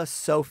Carla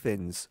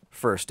Sofin's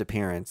first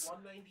appearance.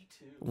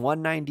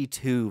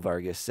 192,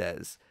 Vargas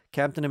says.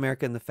 Captain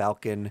America and the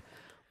Falcon,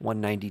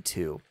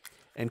 192.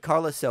 And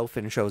Carla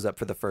Sofin shows up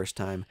for the first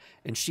time,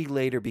 and she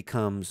later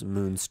becomes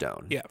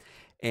Moonstone. Yeah.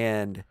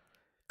 And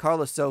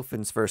Carla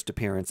Sofin's first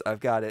appearance, I've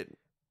got it,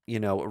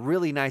 a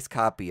really nice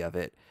copy of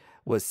it,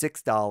 was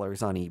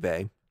 $6 on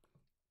eBay.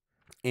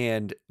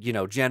 And,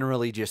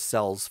 generally just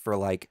sells for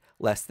like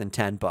less than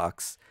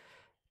 $10.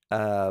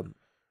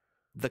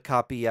 The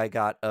copy I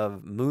got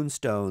of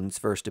Moonstone's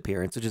first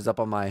appearance, which is up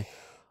on my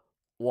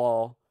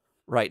wall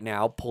right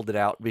now, pulled it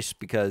out just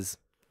because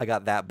I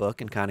got that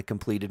book and kind of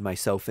completed my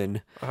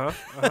Sofin,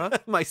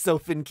 my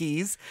Sofin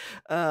keys.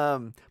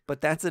 But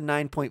that's a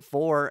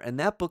 9.4, and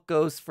that book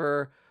goes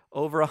for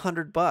over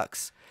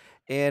 $100.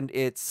 And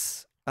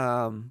it's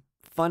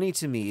funny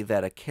to me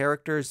that a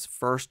character's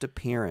first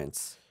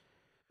appearance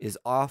is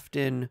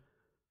often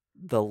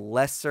the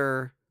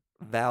lesser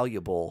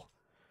valuable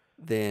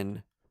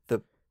than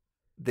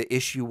the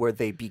issue where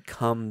they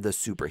become the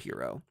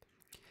superhero.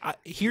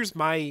 Here's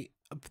my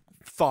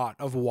thought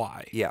of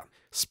why. Yeah.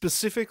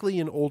 Specifically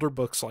in older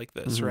books like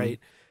this, right?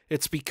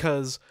 It's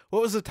because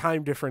what was the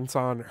time difference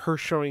on her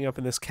showing up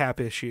in this Cap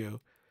issue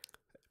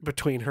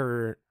between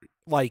her,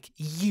 like,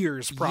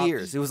 years?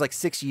 Years. It was like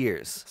 6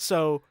 years.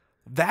 So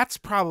that's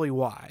probably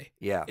why.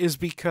 Yeah. Is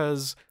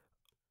because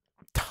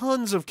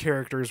tons of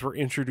characters were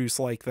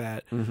introduced like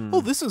that. Oh,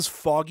 this is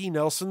Foggy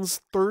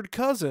Nelson's third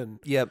cousin.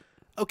 Yep.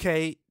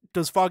 Okay,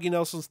 does Foggy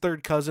Nelson's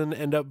third cousin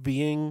end up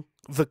being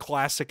the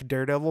classic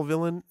Daredevil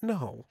villain?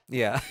 No.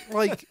 Yeah.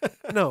 Like,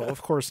 no,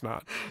 of course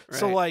not. Right.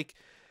 So, like,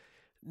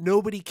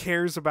 nobody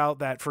cares about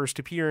that first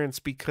appearance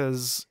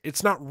because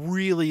it's not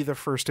really the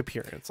first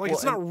appearance. Like, Well,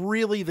 it's not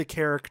really the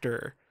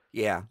character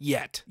Yeah.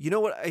 yet. You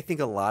know what I think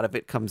a lot of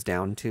it comes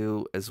down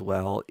to as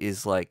well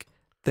is like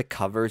the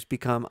covers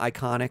become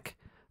iconic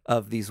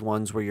of these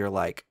ones where you're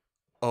like,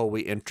 oh,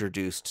 we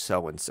introduced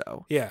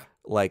so-and-so. Yeah.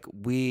 Like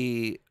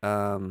we,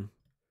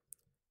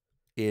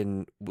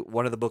 in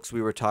one of the books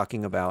we were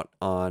talking about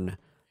on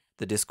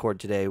the Discord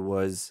today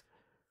was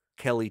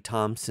Kelly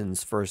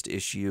Thompson's first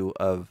issue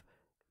of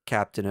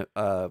Captain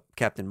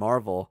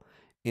Marvel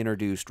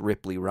introduced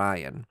Ripley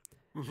Ryan,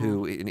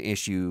 who in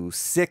issue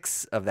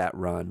 6 of that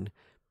run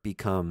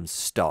becomes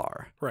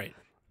Star. Right.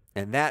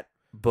 And that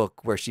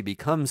book where she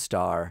becomes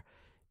Star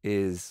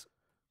is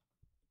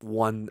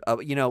one,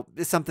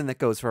 it's something that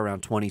goes for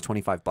around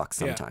 $20-$25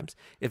 sometimes.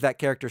 Yeah. If that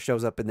character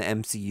shows up in the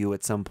MCU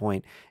at some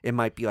point, it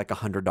might be like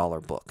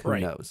 $100 book. Who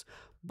knows?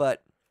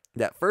 But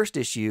that first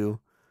issue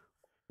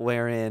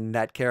wherein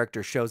that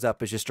character shows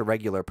up as just a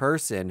regular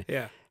person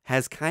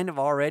has kind of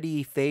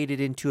already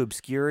faded into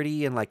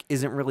obscurity and like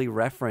isn't really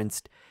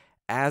referenced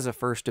as a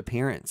first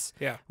appearance.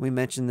 Yeah. We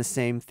mentioned the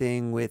same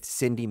thing with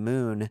Cindy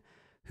Moon,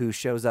 who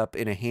shows up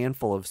in a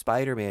handful of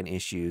Spider-Man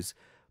issues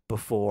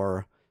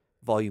before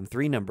Volume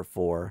 3, Number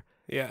 4,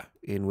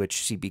 in which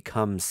she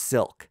becomes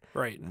Silk.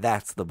 Right.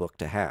 That's the book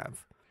to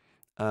have.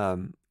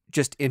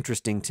 Just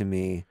interesting to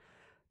me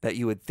that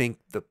you would think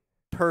the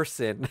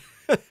person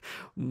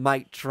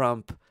might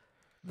trump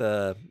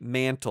the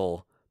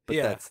mantle,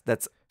 but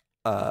that's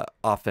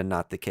often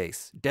not the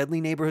case.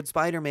 Deadly Neighborhood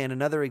Spider-Man,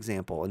 another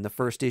example. In the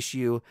first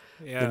issue,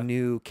 the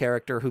new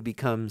character who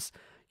becomes,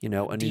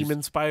 a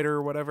demon spider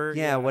or whatever.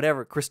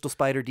 Whatever. Crystal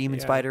Spider, Demon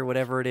Spider,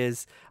 whatever it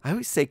is. I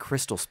always say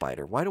Crystal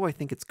Spider. Why do I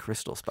think it's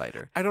Crystal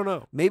Spider? I don't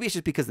know. Maybe it's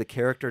just because the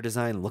character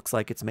design looks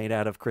like it's made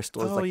out of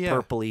crystal. It's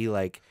purpley,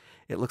 like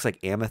it looks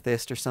like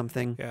amethyst or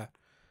something. Yeah.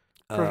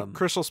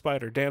 Crystal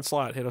Spider, Dan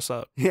Slott, hit us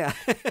up. Yeah.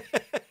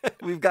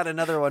 We've got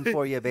another one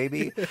for you,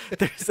 baby.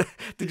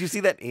 Did you see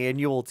that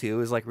annual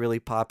too is like really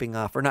popping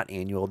off? Or not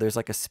annual. There's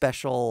like a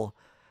special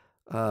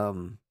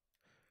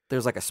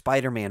there's like a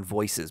Spider-Man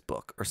Voices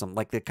book or something,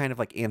 like the kind of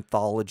like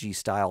anthology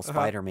style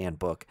Spider-Man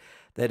book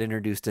that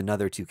introduced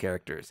another 2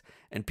 characters.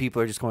 And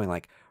people are just going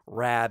like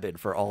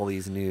rabid for all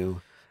these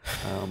new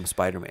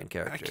Spider-Man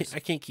characters. I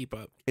can't keep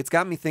up. It's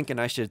got me thinking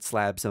I should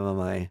slab some of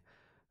my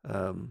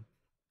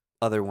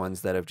other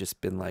ones that have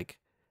just been like,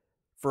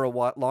 for a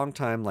long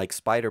time, like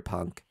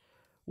Spider-Punk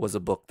was a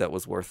book that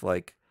was worth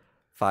like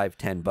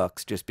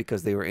 $5-10 just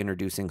because they were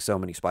introducing so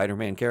many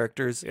Spider-Man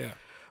characters. Yeah.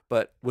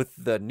 But with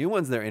the new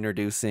ones they're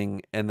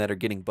introducing and that are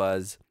getting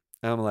buzz,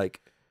 I'm like,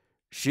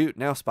 shoot,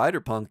 now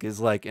Spider-Punk is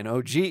like an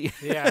OG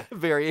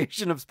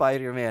variation of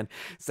Spider-Man.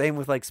 Same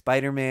with like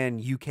Spider-Man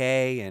UK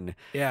and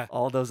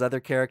all those other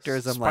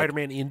characters. I'm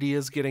Spider-Man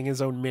India's getting his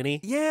own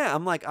mini. Yeah,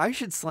 I'm like, I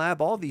should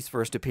slab all these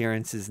first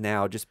appearances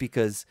now just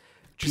because.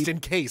 Just in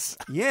case.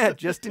 Yeah,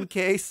 just in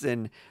case.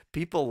 And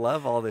people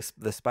love all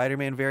the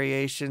Spider-Man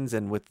variations,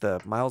 and with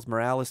the Miles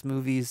Morales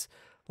movies,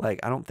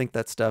 like, I don't think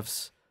that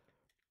stuff's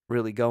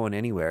really going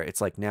anywhere.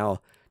 It's like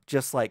now,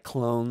 just like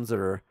clones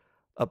are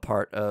a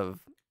part of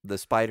the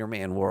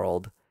Spider-Man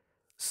world,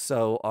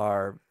 so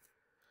are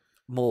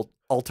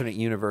alternate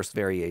universe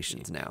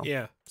variations now.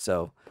 Yeah.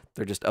 So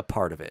they're just a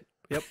part of it.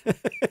 Yep.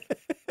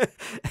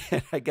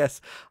 And I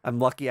guess I'm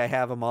lucky I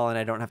have them all and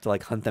I don't have to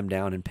like hunt them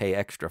down and pay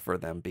extra for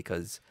them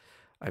because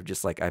I've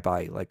just like, I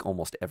buy like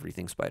almost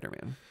everything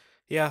Spider-Man.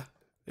 Yeah.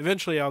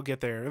 Eventually I'll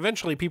get there.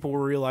 Eventually people will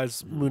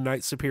realize Moon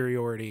Knight's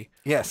superiority.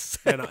 Yes.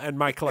 And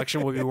my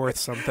collection will be worth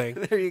something.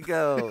 There you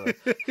go.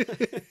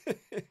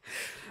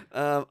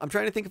 I'm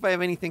trying to think if I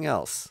have anything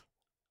else.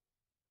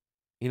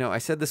 I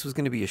said this was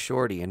going to be a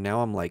shorty, and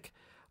now I'm like,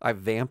 I've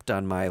vamped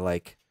on my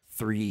like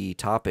 3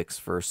 topics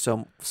for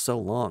so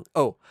long.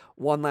 Oh,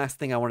 one last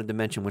thing I wanted to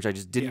mention, which I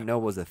just didn't know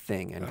was a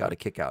thing and got a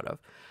kick out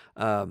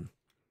of.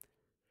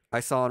 I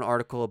saw an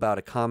article about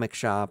a comic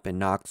shop in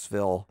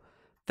Knoxville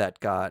that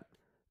got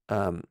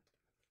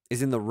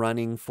is in the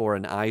running for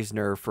an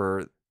Eisner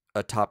for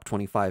a top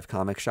 25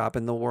 comic shop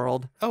in the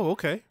world. Oh,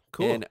 okay.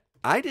 Cool. And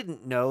I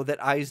didn't know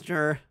that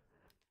Eisner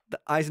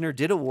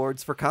did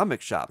awards for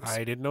comic shops.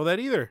 I didn't know that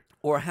either.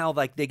 Or how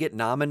like they get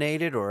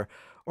nominated or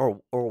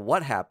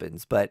what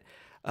happens. But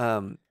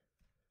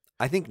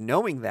I think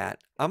knowing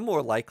that, I'm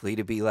more likely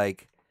to be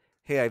like,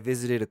 hey, I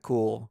visited a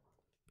cool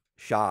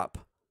shop.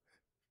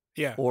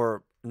 Yeah.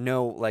 Or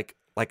know like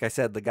like I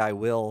said, the guy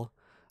Will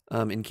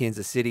in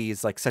Kansas City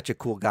is like such a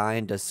cool guy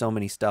and does so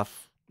many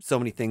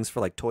things for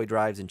like toy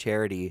drives and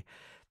charity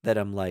that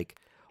I'm like,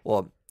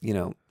 well,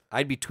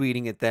 I'd be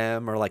tweeting at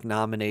them or like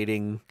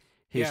nominating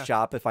his Yeah.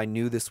 shop if I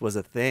knew this was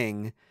a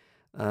thing,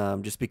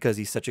 just because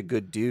he's such a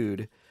good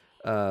dude.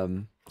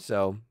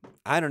 So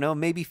I don't know,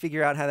 maybe we'll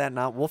figure out how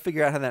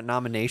that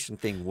nomination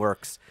thing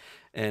works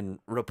and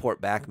report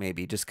back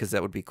maybe, just because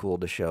that would be cool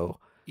to show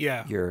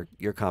Yeah.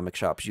 your comic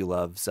shops you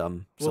love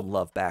some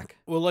love back.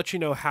 We'll let you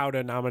know how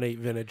to nominate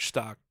vintage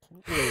stock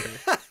later.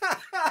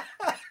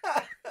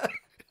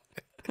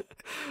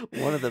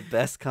 One of the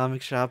best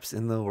comic shops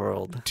in the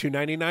world.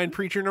 $2.99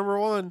 Preacher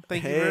 #1.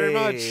 Thank you very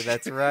much.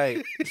 That's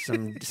right.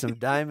 Some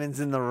diamonds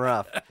in the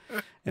rough,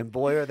 and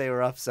boy are they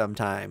rough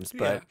sometimes.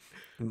 But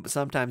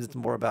sometimes it's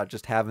more about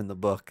just having the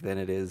book than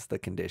it is the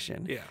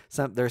condition.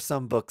 Yeah. There's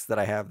some books that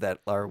I have that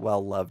are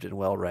well loved and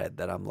well read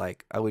that I'm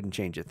like, I wouldn't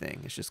change a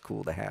thing. It's just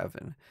cool to have,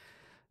 and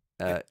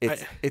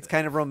it's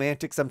kind of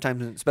romantic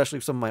sometimes, especially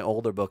some of my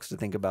older books, to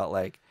think about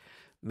like,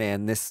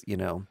 man, this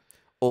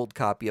old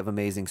copy of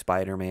Amazing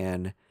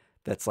Spider-Man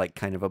that's like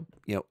kind of a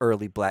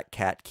early Black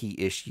Cat key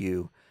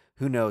issue.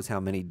 Who knows how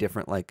many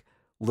different like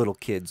little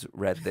kids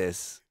read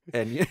this,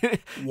 and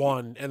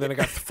one, and then it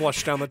got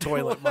flushed down the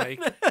toilet,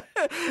 Mike.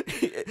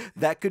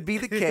 That could be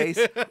the case,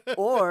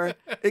 or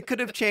it could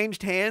have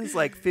changed hands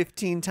like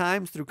 15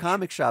 times through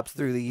comic shops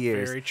through the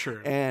years. Very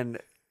true. And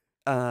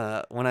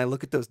when I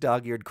look at those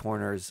dog-eared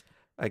corners,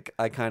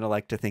 I kind of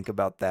like to think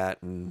about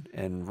that and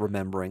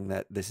remembering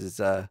that this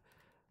is a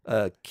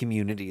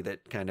community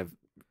that kind of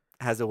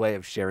has a way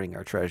of sharing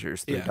our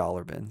treasures through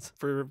dollar bins.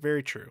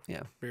 Very true.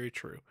 Yeah. Very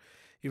true.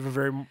 You have a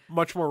very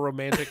much more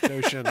romantic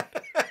notion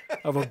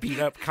of a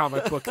beat-up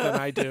comic book than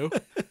I do.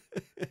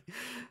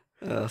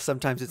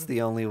 Sometimes it's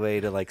the only way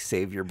to like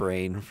save your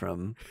brain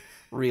from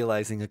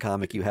realizing a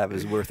comic you have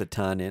is worth a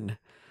ton in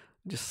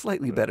just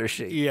slightly better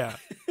shape. Yeah.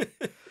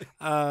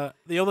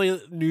 The only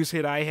news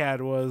hit I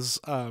had was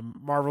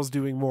Marvel's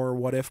doing more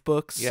What If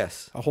books.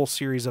 Yes. A whole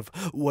series of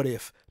What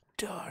If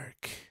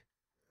Dark.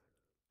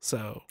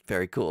 So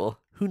very cool.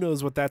 Who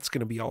knows what that's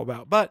going to be all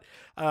about? But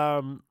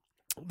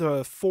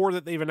the 4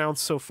 that they've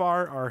announced so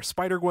far are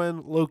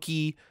Spider-Gwen,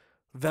 Loki,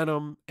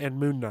 Venom, and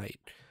Moon Knight.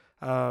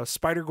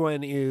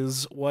 Spider-Gwen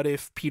is what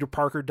if Peter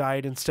Parker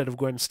died instead of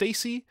Gwen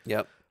Stacy.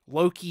 Yep.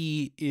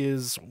 Loki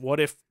is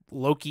what if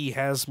Loki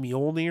has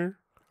Mjolnir.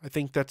 I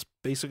think that's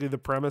basically the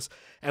premise.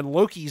 And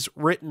Loki's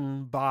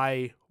written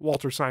by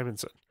Walter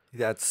Simonson.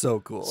 That's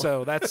so cool.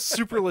 So that's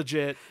super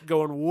legit,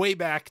 going way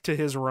back to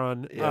his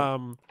run.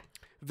 Yep.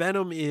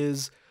 Venom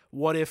is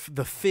what if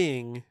the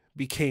Thing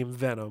became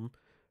Venom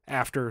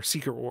after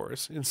Secret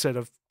Wars instead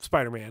of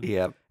Spider-Man.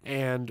 Yep.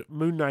 And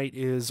Moon Knight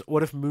is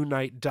what if Moon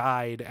Knight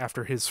died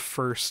after his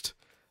first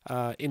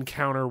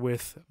encounter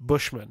with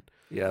Bushman.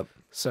 Yep.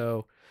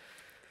 So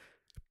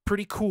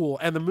pretty cool.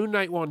 And the Moon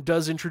Knight one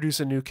does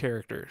introduce a new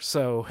character.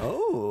 So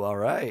all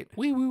right.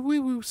 Wee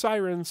woo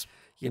sirens.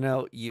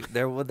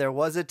 There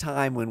was a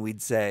time when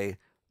we'd say,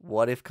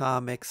 what if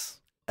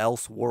comics,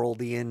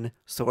 Elseworldian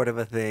sort of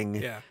a thing.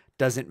 Yeah.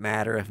 Doesn't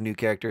matter if new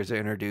characters are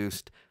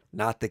introduced.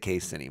 Not the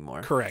case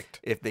anymore. Correct.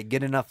 If they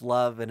get enough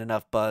love and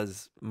enough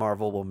buzz,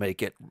 Marvel will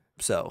make it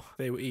so.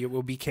 It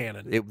will be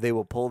canon. They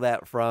will pull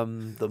that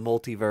from the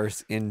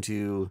multiverse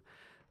into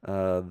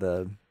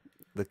the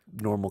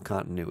normal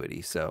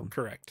continuity. So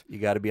correct. You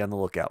got to be on the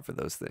lookout for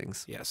those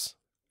things. Yes.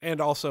 And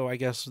also, I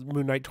guess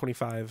Moon Knight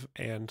 25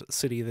 and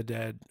City of the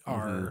Dead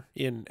are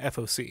in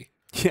FOC.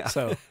 Yeah.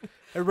 So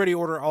everybody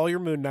order all your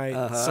Moon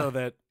Knight so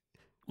that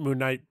Moon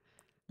Knight,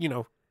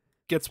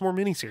 gets more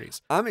miniseries.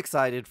 I'm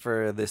excited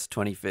for this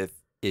 25th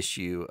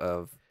issue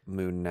of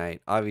Moon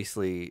Knight.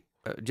 Obviously,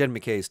 Jed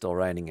McKay is still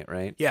writing it,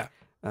 right? Yeah.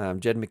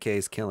 Jed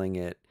McKay's killing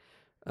it.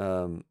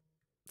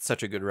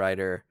 Such a good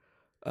writer.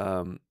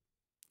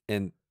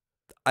 And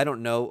I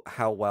don't know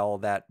how well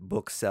that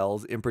book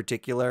sells in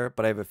particular,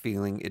 but I have a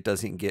feeling it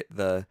doesn't get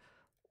the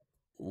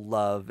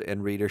love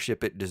and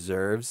readership it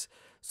deserves.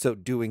 So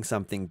doing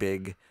something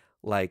big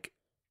like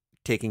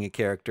taking a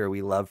character we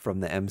love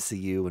from the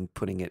MCU and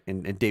putting it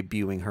in and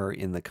debuting her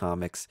in the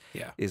comics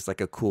is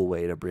like a cool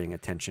way to bring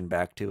attention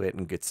back to it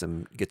and get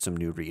some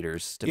new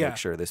readers to make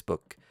sure this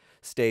book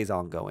stays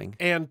ongoing.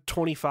 And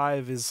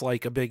 25 is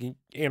like a big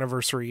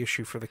anniversary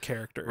issue for the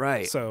character.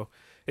 Right. So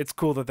it's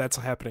cool that that's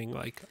happening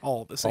like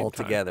all at the same time. All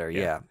together.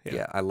 Yeah.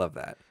 I love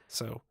that.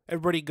 So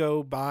everybody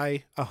go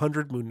buy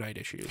 100 Moon Knight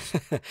issues.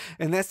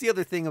 And that's the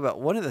other thing about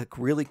one of the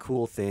really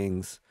cool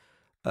things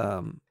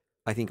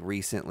I think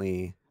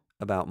recently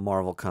about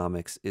Marvel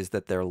Comics is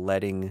that they're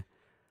letting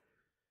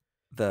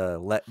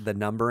the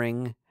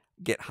numbering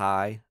get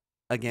high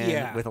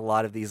again with a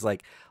lot of these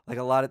like a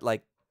lot of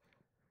like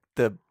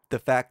the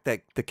fact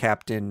that the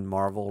Captain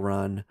Marvel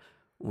run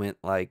went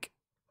like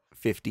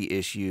 50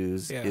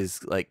 issues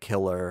is like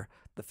killer.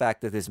 The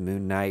fact that this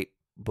Moon Knight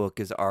book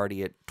is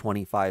already at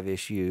 25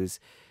 issues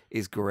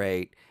is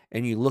great.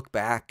 And you look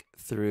back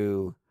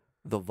through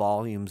the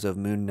volumes of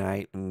Moon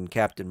Knight and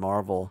Captain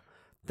Marvel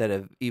that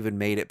have even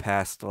made it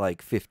past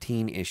like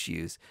 15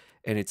 issues,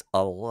 and it's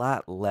a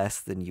lot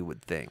less than you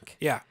would think.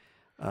 Yeah.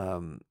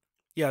 Um,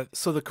 Yeah.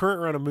 So the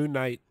current run of Moon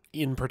Knight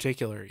in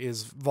particular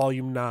is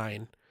volume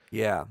 9.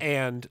 yeah.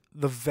 And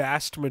the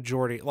vast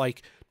majority,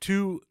 like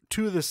two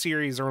of the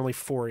series are only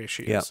 4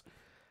 issues. Yeah.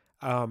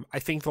 I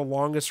think the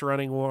longest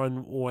running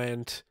one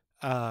went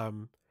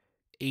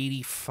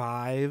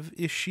 85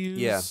 issues.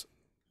 Yeah.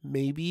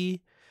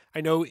 Maybe.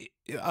 I know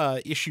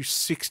issue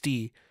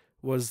 60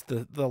 was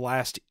the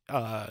last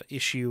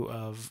issue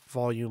of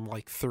volume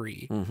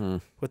 3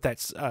 with that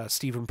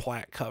Stephen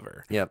Platt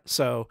cover. Yep.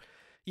 So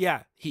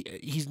yeah,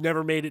 he's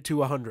never made it to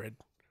 100.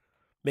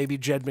 Maybe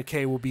Jed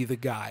McKay will be the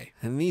guy.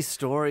 And these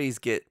stories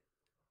get,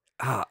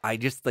 I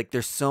just like,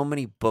 there's so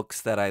many books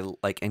that I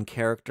like and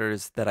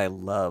characters that I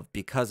love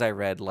because I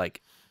read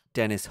like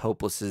Dennis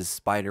Hopeless's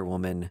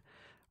Spider-Woman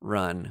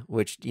run,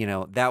 which, you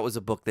know, that was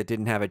a book that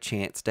didn't have a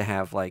chance to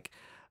have like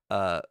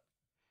a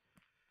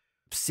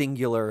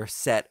singular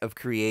set of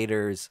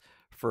creators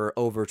for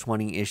over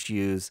 20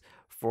 issues.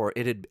 For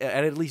it had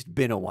at least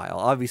been a while.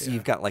 Obviously,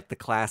 you've got like the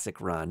classic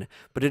run,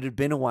 but it had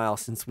been a while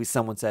since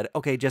someone said,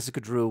 "Okay,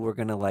 Jessica Drew, we're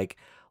gonna like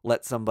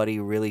let somebody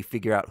really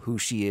figure out who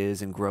she is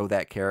and grow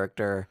that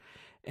character."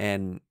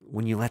 And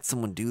when you let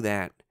someone do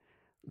that,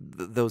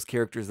 those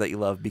characters that you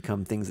love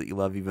become things that you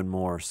love even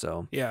more.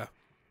 So yeah,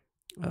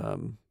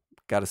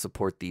 got to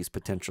support these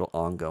potential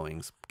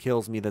ongoings.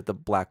 Kills me that the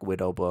Black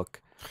Widow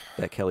book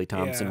that Kelly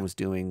Thompson was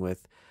doing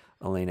with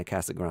Elena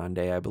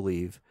Casagrande, I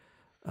believe.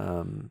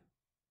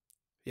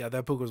 Yeah,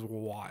 that book was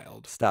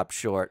wild. Stopped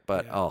short,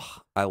 but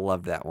I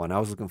loved that one. I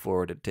was looking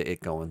forward to it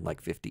going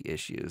like 50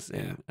 issues,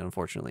 and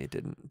unfortunately it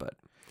didn't. But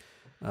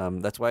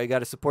that's why you got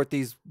to support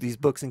these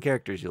books and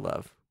characters you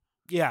love.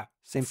 Yeah,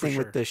 same thing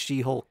with the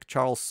She-Hulk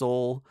Charles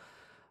Soule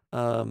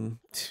run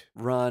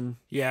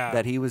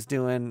that he was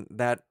doing.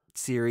 That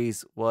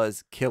series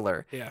was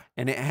killer. Yeah,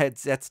 and it had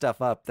set stuff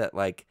up that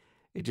like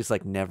it just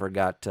like never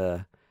got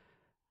to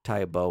tie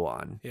a bow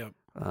on. Yep.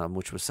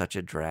 Which was such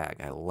a drag.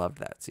 I loved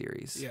that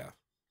series. Yeah.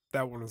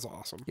 That one is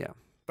awesome. Yeah.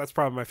 That's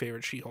probably my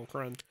favorite She-Hulk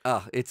run.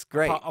 Oh, it's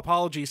great.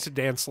 Apologies to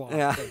Dan Slott.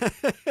 Yeah.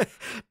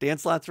 Dan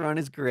Slott's run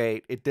is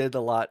great. It did a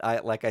lot.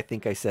 I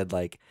think I said,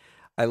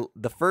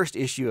 the first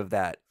issue of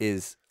that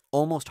is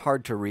almost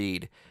hard to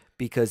read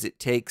because it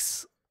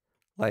takes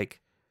like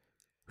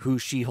who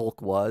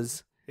She-Hulk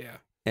was. Yeah.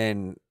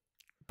 And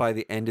by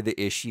the end of the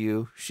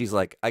issue, she's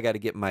like, I got to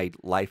get my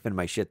life and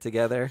my shit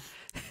together.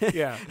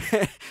 Yeah.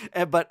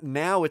 But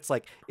now it's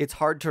like, it's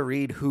hard to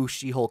read who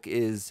She-Hulk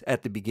is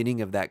at the beginning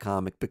of that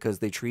comic because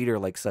they treat her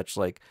like such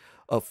like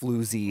a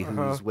floozy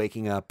who's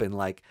waking up in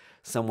like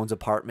someone's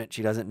apartment.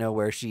 She doesn't know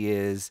where she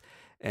is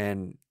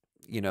and,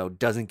 you know,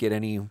 doesn't get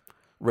any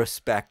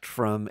respect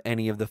from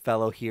any of the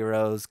fellow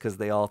heroes because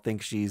they all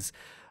think she's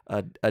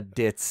a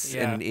ditz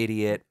and an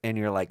idiot. And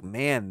you're like,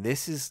 man,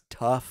 this is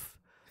tough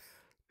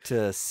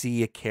to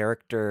see a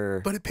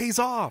character, but it pays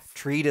off,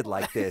 treated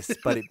like this,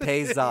 but it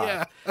pays off.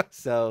 Yeah.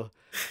 So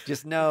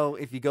just know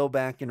if you go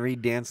back and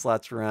read Dan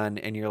Slott's run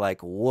and you're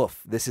like,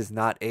 woof, this is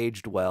not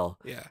aged well.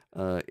 Yeah.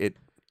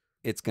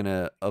 It's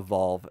gonna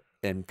evolve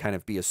and kind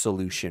of be a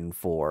solution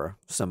for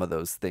some of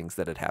those things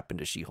that had happened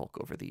to She-Hulk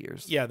over the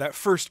years. Yeah, that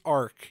first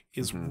arc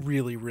is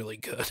really, really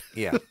good.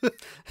 Yeah.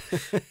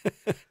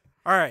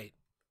 All right.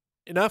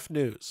 Enough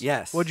news.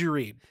 Yes. What'd you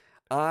read?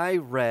 I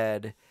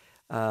read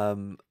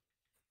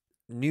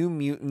New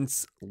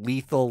Mutants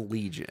Lethal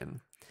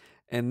Legion.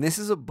 And this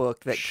is a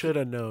book that should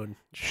have known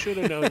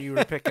you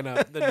were picking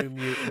up the New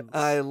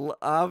Mutants.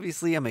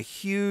 Obviously I'm a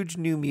huge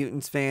New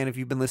Mutants fan if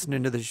you've been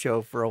listening to the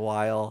show for a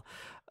while.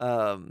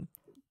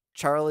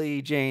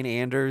 Charlie Jane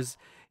Anders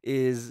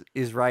is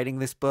writing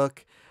this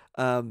book.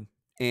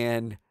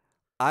 And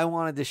I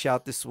wanted to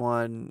shout this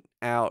one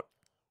out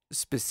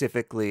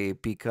specifically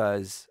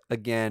because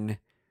again,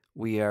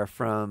 we are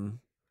from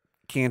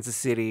Kansas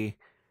City,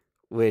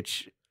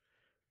 which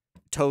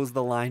toes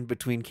the line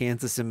between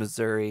Kansas and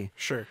Missouri.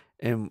 Sure.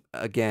 And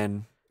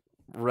again,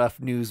 rough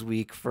news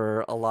week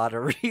for a lot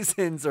of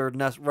reasons, or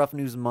rough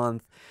news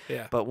month.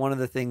 Yeah. But one of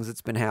the things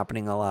that's been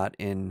happening a lot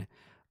in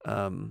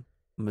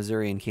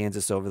Missouri and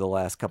Kansas over the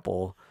last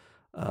couple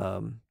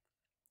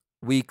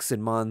weeks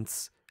and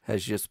months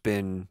has just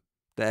been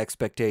the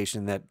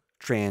expectation that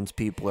trans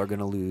people are going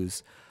to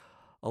lose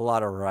a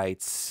lot of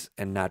rights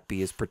and not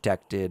be as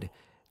protected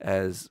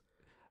as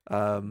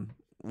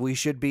we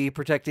should be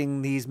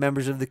protecting these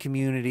members of the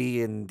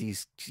community and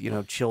these, you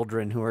know,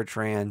 children who are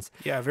trans.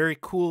 Yeah, very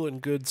cool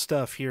and good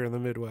stuff here in the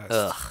Midwest.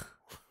 Ugh.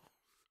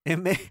 It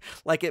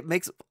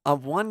makes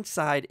on one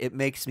side it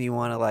makes me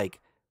want to like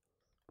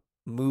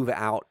move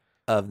out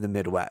of the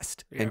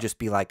Midwest and just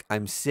be like,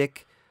 I'm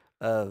sick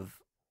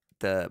of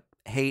the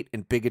hate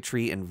and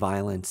bigotry and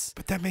violence.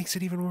 But that makes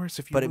it even worse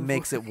if you But it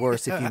makes it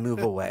worse if you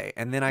move away.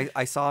 And then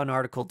I saw an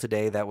article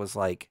today that was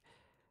like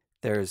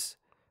there was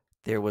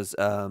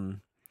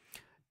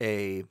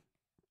a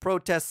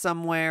protest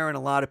somewhere and a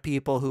lot of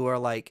people who are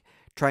like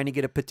trying to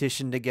get a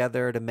petition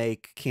together to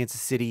make Kansas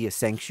City a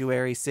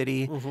sanctuary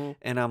city.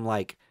 And I'm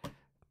like,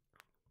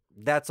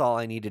 that's all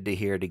I needed to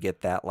hear to get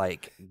that,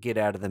 like, get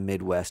out of the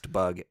Midwest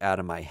bug out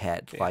of my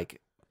head. Yeah.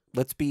 Like,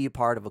 let's be a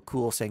part of a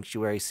cool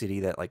sanctuary city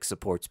that like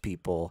supports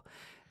people,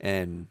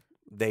 and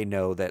they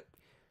know that,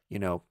 you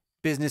know,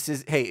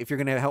 businesses. Hey, if you're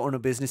gonna own a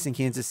business in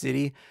Kansas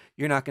City,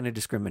 you're not gonna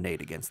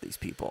discriminate against these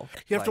people.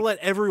 You have to let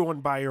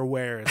everyone buy your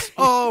wares.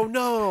 Oh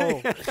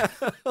no!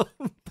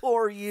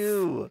 Poor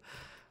you,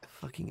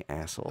 fucking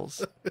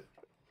assholes.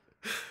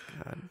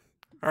 God.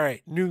 All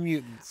right, New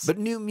Mutants. But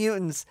New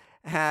Mutants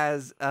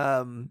has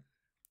a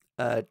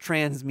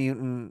trans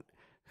mutant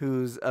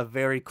who's a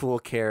very cool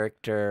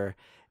character,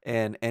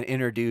 and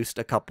introduced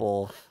a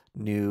couple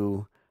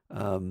new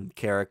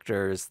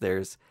characters.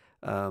 There's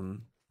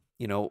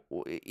you know,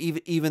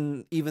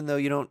 even though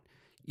you don't,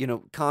 you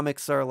know,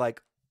 comics are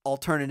like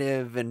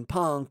alternative and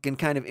punk and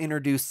kind of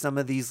introduce some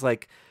of these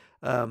like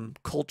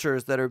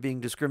cultures that are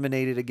being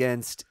discriminated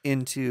against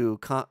into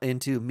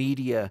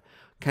media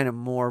kind of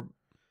more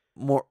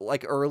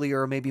like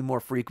earlier, maybe more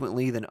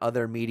frequently than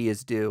other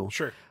medias do.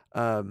 Sure.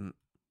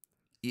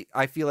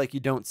 I feel like you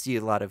don't see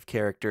a lot of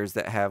characters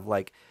that have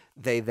like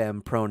they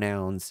them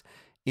pronouns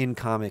in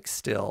comics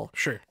still.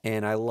 Sure.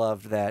 And I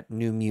love that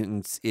New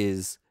Mutants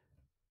is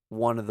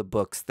one of the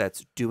books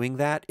that's doing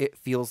that. It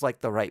feels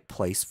like the right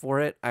place for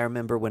it. I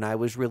remember when I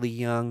was really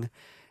young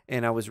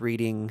and I was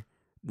reading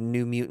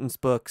New Mutants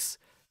books,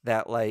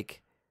 that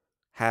like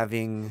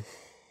having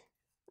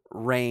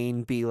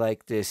Rain be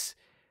like this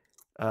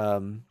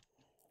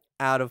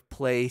out of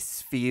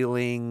place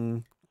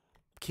feeling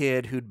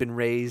kid who'd been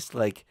raised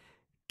like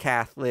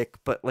Catholic,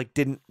 but like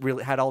didn't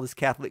really had all this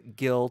Catholic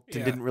guilt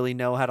and didn't really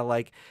know how to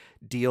like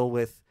deal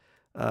with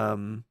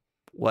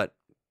what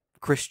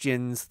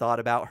Christians thought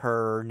about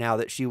her now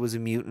that she was a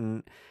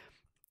mutant.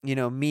 You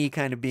know, me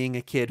kind of being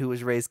a kid who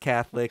was raised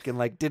Catholic and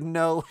like didn't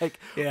know like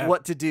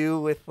what to do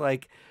with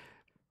like,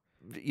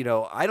 you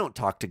know, I don't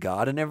talk to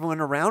God and everyone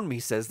around me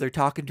says they're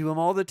talking to him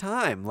all the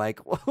time.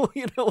 Like, well,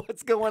 you know,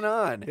 what's going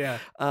on? Yeah.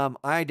 I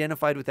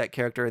identified with that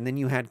character. And then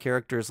you had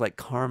characters like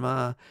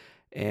Karma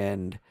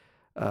and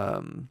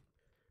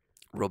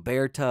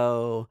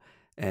Roberto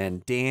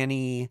and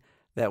Danny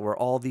that were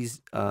all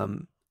these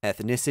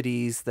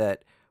ethnicities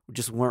that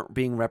just weren't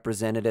being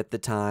represented at the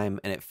time.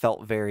 And it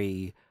felt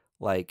very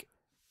like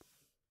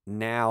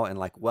now and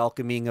like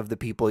welcoming of the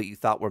people that you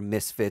thought were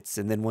misfits.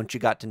 And then once you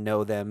got to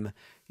know them,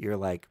 you're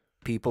like,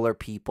 people are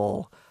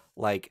people.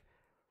 Like,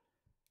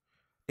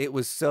 it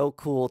was so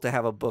cool to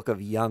have a book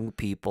of young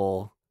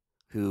people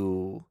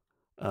who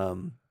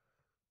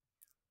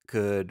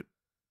could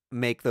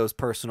make those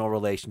personal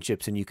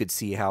relationships, and you could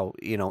see how,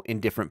 you know,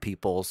 in different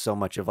people, so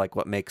much of like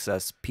what makes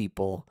us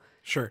people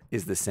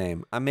is the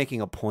same. I'm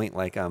making a point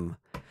like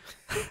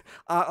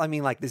I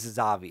mean, like, this is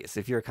obvious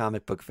if you're a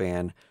comic book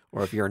fan,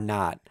 or if you're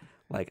not.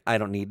 Like, I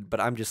don't need, but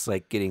I'm just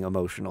like getting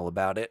emotional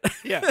about it.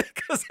 Yeah.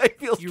 Because I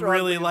feel you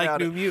really like about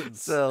New it.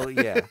 Mutants. So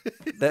yeah,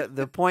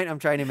 the point I'm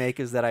trying to make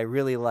is that I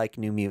really like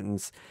New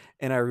Mutants,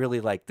 and I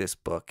really like this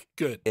book.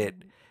 Good.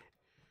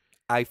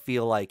 I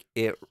feel like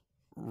it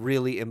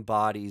really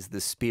embodies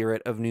the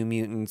spirit of New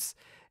Mutants,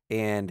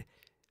 and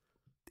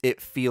it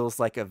feels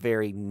like a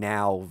very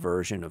now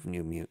version of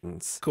New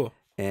Mutants. Cool.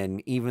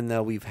 And even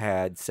though we've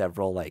had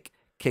several like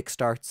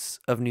kickstarts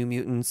of New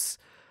Mutants,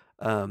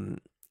 and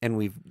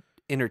we've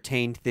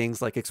entertained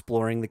things like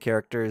exploring the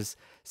characters'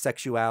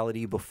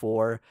 sexuality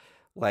before,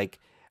 like,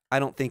 I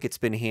don't think it's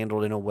been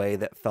handled in a way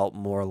that felt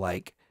more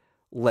like,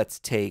 let's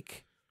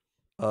take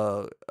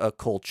a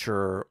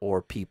culture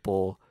or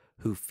people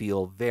who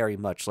feel very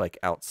much like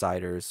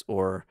outsiders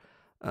or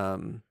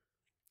aren't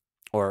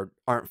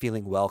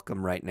feeling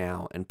welcome right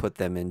now and put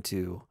them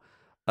into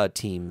a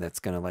team that's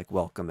going to like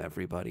welcome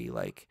everybody.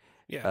 Like,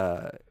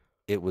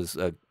 it was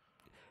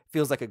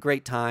feels like a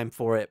great time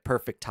for it,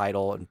 perfect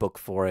title and book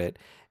for it.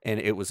 And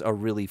it was a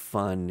really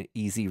fun,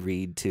 easy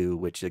read too,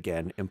 which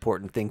again,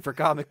 important thing for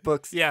comic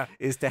books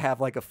is to have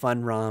like a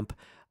fun romp.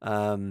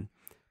 I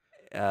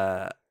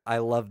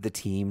love the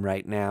team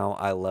right now.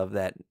 I love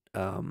that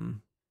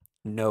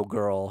No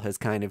Girl has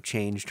kind of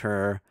changed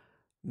her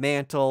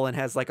mantle and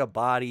has like a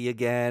body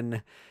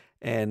again.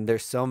 And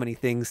there's so many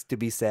things to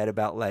be said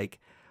about like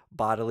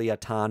bodily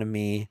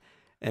autonomy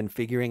and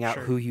figuring out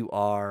who you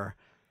are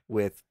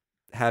with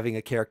having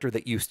a character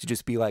that used to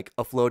just be like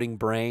a floating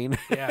brain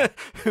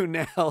who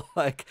now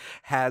like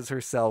has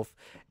herself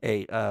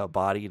a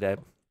body to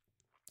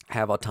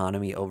have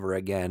autonomy over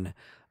again.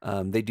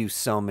 They do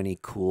so many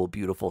cool,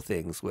 beautiful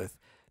things with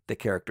the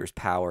characters'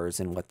 powers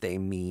and what they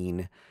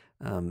mean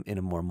in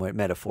a more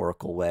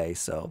metaphorical way.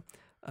 So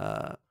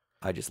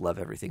I just love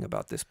everything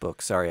about this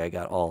book. Sorry I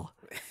got all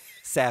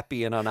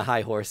sappy and on a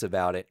high horse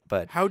about it,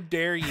 but how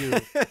dare you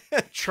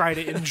try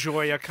to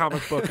enjoy a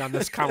comic book on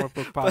this comic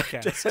book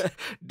podcast.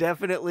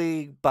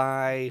 Definitely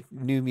buy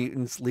New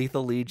Mutants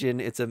Lethal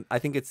Legion. I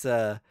think it's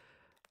it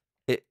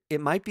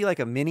might be like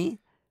a mini.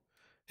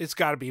 It's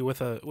got to be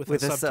with a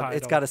subtitle.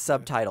 It's got a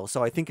subtitle,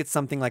 so I think it's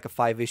something like a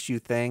 5-issue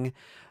thing.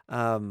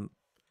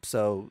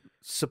 So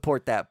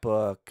support that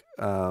book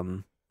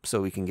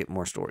so we can get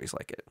more stories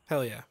like it.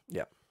 Hell yeah.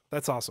 Yeah.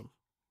 That's awesome.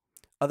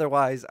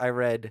 Otherwise, I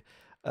read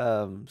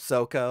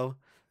Soko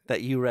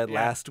that you read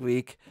last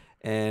week,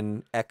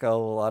 and echo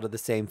a lot of the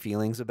same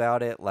feelings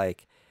about it.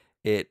 Like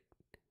it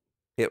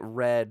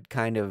read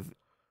kind of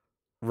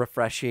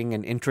refreshing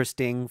and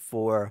interesting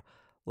for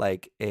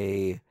like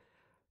a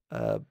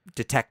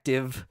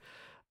detective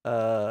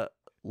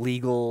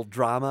legal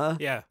drama.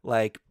 Yeah.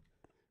 Like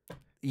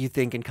you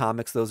think in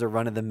comics those are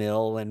run of the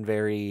mill and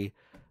very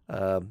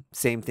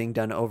same thing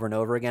done over and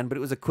over again, but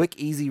it was a quick,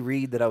 easy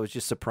read that I was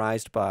just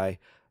surprised by,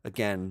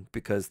 again,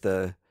 because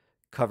the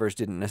covers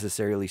didn't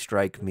necessarily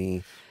strike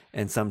me.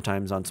 And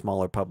sometimes on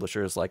smaller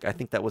publishers, like I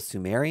think that was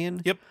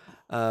Sumerian. Yep.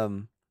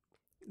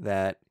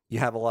 That you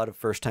have a lot of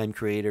first-time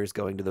creators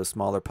going to those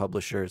smaller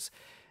publishers,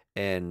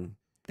 and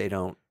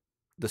the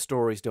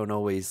stories don't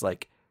always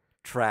like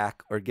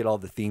track or get all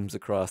the themes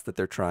across that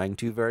they're trying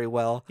to very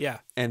well. Yeah.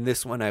 And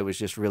this one I was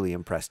just really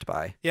impressed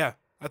by. Yeah.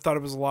 I thought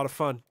it was a lot of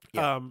fun.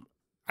 Yeah.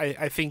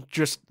 I think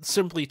just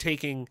simply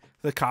taking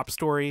the cop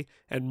story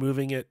and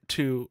moving it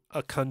to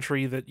a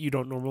country that you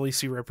don't normally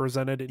see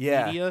represented in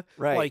media,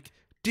 right. like,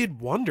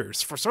 did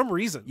wonders for some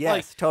reason.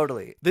 Yes, like,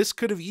 totally. This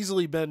could have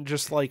easily been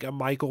just like a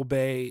Michael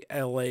Bay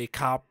LA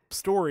cop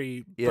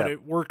story, but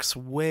it works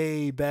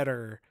way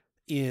better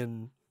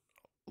in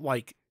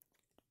like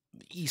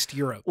East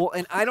Europe. Well,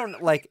 and I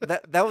don't like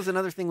that was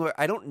another thing where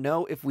I don't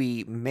know if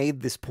we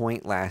made this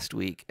point last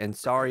week, and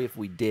sorry if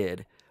we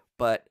did,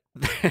 but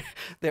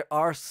there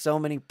are so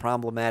many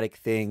problematic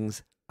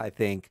things, I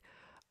think,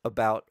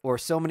 about, or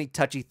so many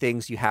touchy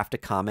things you have to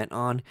comment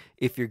on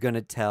if you're going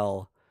to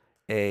tell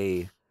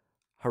a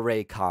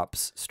Hooray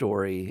Cops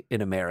story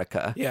in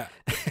America. Yeah.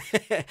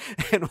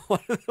 And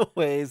one of the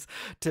ways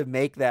to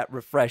make that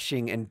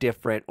refreshing and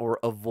different, or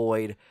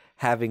avoid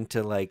having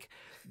to like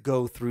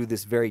go through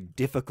this very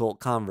difficult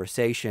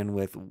conversation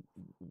with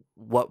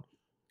what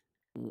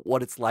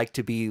it's like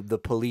to be the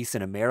police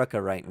in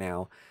America right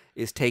now,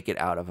 is take it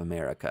out of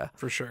America.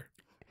 For sure.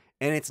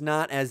 And it's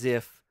not as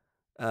if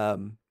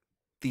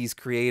these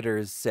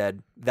creators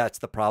said, that's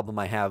the problem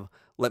I have,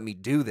 let me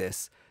do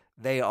this.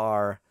 They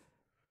are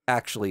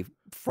actually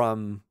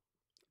from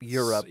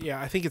Europe.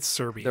 Yeah, I think it's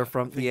Serbia.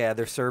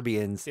 They're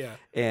Serbians. Yeah.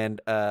 And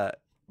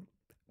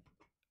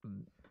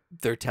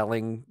they're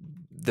telling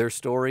their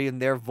story in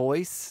their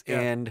voice. Yeah.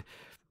 And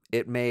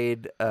it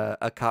made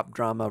a cop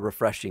drama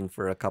refreshing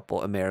for a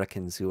couple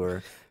Americans who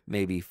are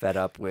maybe fed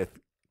up with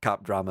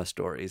cop drama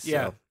stories.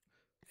 Yeah. So.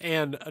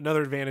 And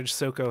another advantage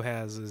Soko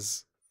has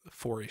is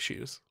 4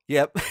 issues.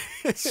 Yep.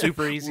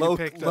 Super easy to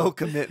pick up. Low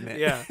commitment.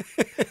 Yeah.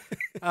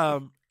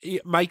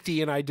 Mike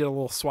D and I did a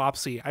little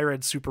swapsy. I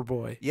read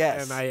Superboy.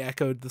 Yes. And I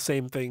echoed the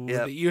same things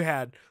that you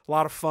had. A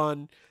lot of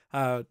fun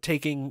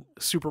taking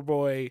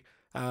Superboy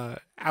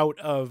out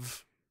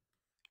of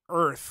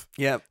Earth.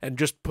 Yep. And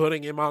just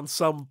putting him on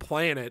some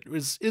planet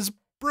is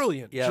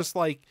brilliant. Yep. Just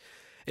like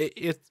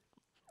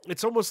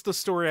it's almost the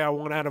story I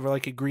want out of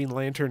like a Green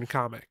Lantern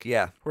comic.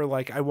 Yeah. Where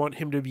like I want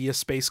him to be a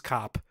space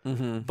cop.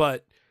 Mm-hmm.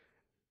 But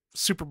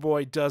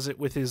Superboy does it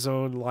with his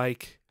own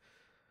like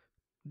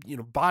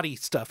body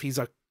stuff. He's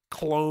a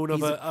clone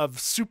of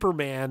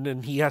Superman,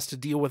 and he has to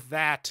deal with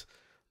that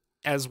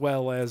as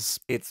well as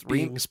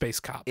being a space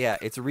cop. Yeah,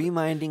 it's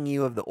reminding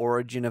you of the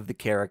origin of the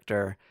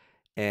character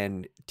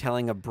and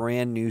telling a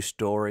brand new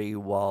story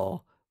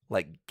while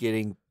like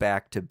getting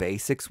back to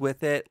basics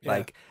with it. Yeah.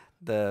 Like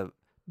the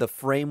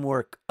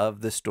framework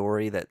of the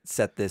story that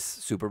set this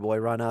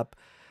Superboy run up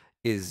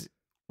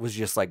was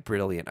just like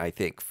brilliant, I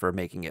think, for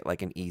making it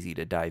like an easy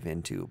to dive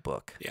into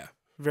book. Yeah.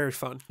 Very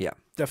fun. Yeah.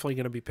 Definitely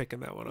going to be picking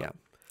that one up. Yeah.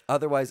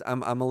 Otherwise,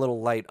 I'm a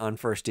little light on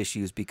first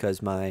issues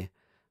because my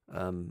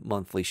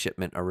monthly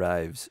shipment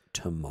arrives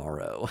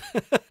tomorrow.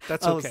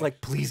 That's okay. I was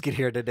like, please get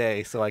here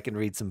today so I can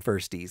read some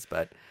firsties,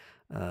 but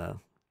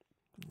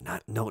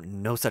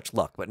no such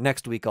luck. But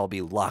next week I'll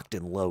be locked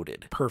and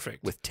loaded.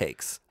 Perfect. With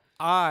takes.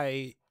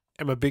 I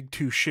am a big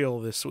 2 shill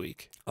this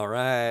week. All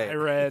right. I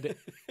read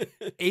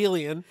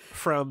Alien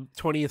from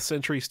 20th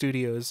Century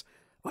Studios,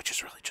 which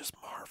is really just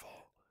Marvel.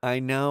 I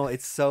know.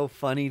 It's so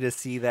funny to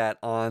see that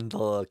on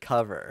the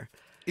cover.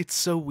 It's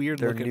so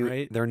weird looking,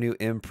 right? Their new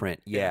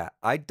imprint. Yeah.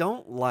 I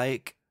don't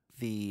like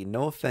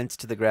no offense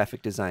to the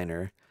graphic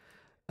designer,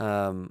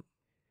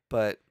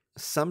 but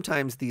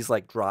sometimes these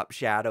like drop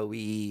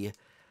shadowy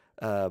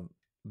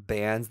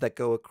bands that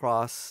go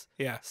across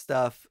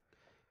stuff,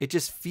 it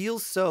just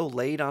feels so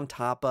laid on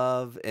top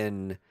of,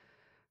 and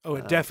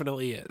it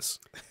definitely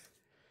is.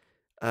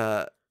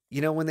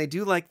 When they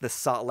do like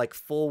the like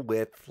full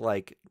width,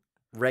 like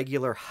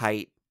regular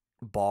height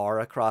bar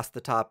across the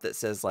top that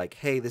says like,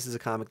 hey, this is a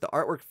comic, the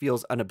artwork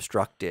feels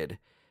unobstructed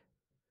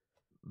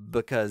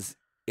because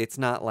it's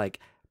not like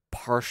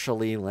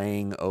partially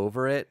laying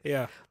over it.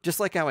 Yeah. Just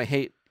like how I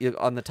hate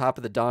on the top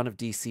of the Dawn of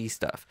DC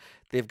stuff,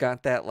 they've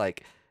got that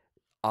like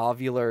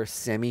ovular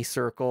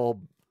semicircle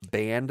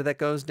band that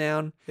goes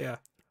down. Yeah.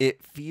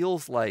 It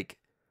feels like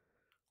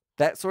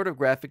that sort of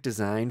graphic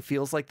design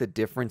feels like the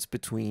difference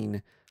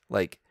between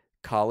like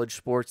college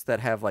sports that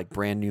have like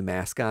brand new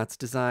mascots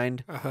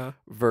designed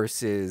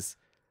versus,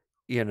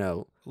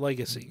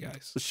 legacy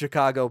guys.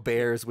 Chicago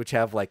Bears, which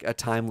have like a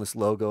timeless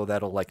logo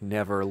that'll like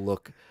never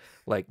look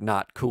like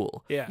not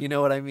cool. Yeah. You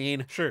know what I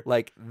mean? Sure.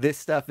 Like this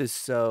stuff is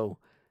so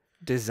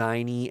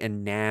designy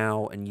and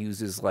now and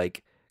uses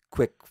like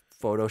quick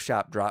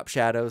Photoshop drop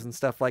shadows and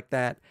stuff like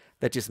that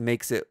just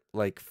makes it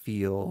like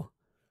feel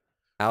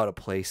out of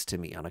place to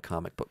me on a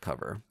comic book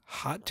cover.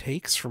 Hot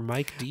takes from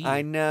Mike D.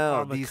 I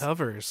know on the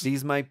covers.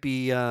 These might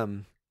be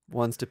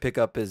ones to pick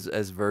up as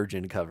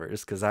Virgin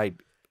covers because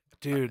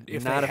Dude,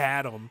 if they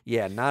had them.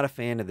 Yeah, not a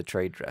fan of the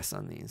trade dress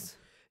on these.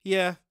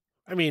 Yeah,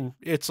 I mean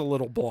it's a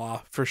little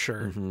blah for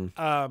sure.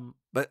 Mm-hmm.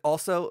 But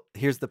also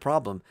here's the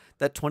problem: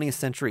 that 20th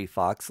Century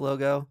Fox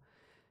logo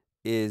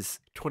is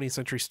 20th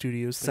Century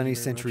Studios. 20th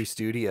Century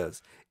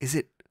Studios. Is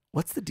it?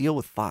 What's the deal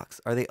with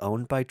Fox? Are they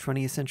owned by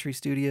 20th Century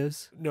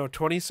Studios? No,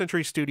 20th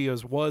Century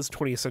Studios was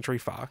 20th Century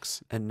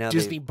Fox. And now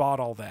Disney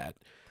bought all that.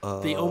 Oh.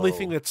 The only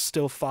thing that's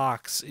still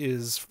Fox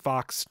is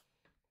Fox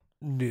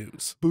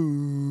News.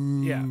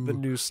 Boo. Yeah, the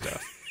news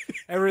stuff.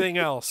 Everything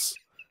else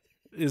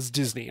is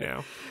Disney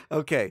now.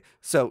 Okay,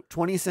 so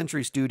 20th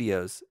Century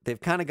Studios, they've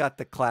kind of got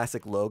the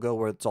classic logo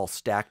where it's all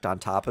stacked on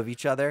top of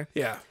each other.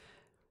 Yeah.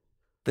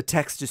 The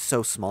text is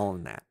so small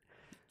in that.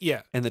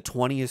 Yeah. And the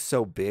 20 is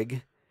so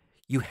big.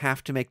 You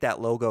have to make that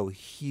logo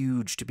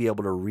huge to be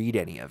able to read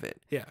any of it.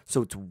 Yeah.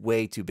 So it's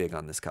way too big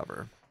on this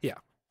cover. Yeah.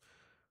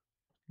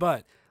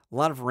 But a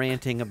lot of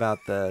ranting about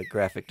the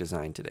graphic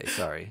design today.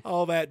 Sorry.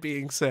 All that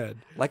being said.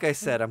 Like I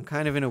said, I'm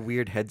kind of in a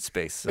weird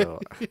headspace. So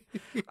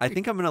I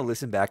think I'm going to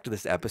listen back to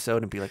this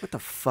episode and be like, what the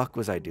fuck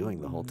was I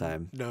doing the whole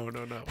time? No.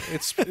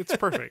 It's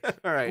perfect.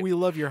 All right. We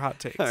love your hot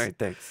takes. All right.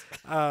 Thanks.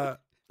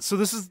 So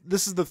this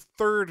is the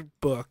third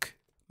book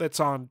that's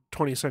on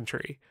 20th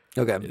Century.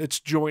 Okay. It's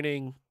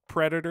joining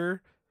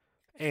Predator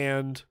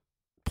and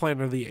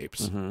Planet of the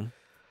Apes.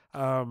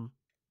 Mm-hmm.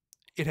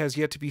 It has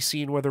yet to be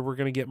seen whether we're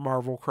going to get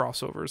Marvel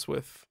crossovers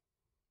with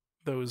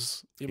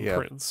those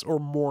imprints or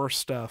more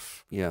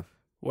stuff. Yeah.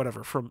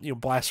 Whatever, from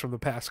Blast from the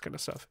Past kind of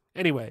stuff.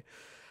 Anyway,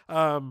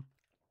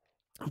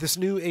 this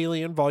new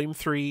Alien Volume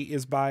 3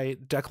 is by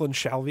Declan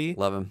Shalvey.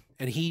 Love him.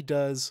 And he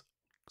does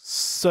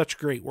such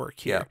great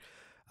work here.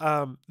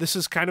 Yeah. This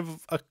is kind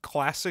of a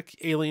classic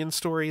Alien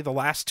story. The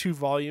last two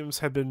volumes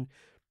have been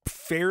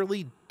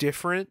fairly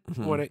different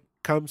when it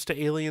comes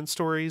to Alien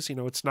stories.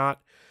 It's not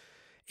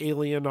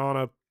Alien on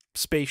a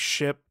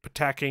spaceship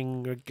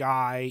attacking a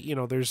guy.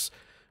 There's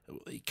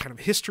kind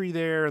of history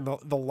there. And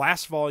the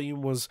last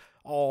volume was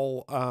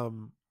all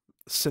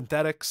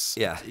synthetics,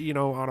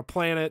 on a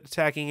planet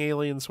attacking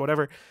aliens,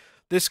 whatever.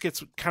 This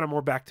gets kind of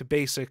more back to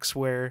basics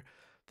where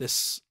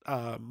this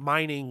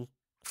mining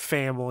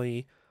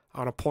family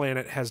on a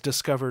planet has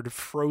discovered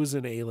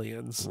frozen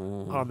aliens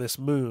on this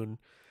moon.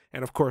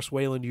 And of course,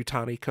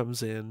 Weyland-Yutani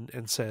comes in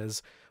and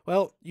says,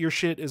 well, your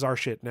shit is our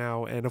shit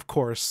now. And of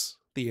course,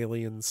 the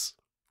aliens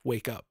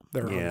wake up.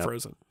 They're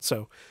unfrozen.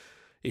 So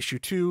issue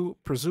 2,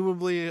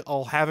 presumably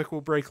all havoc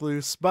will break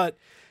loose, but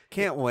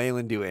can't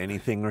Weyland do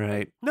anything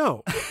right?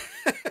 No.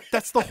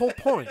 That's the whole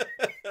point.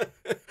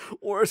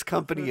 Worst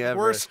company ever.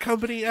 Worst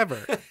company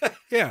ever.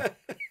 Yeah.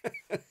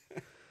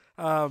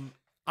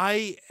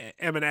 I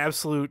am an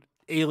absolute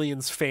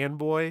Aliens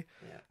fanboy.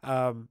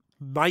 Yeah.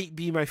 Might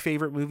be my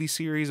favorite movie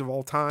series of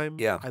all time.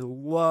 Yeah. I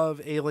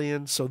love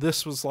Alien. So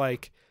this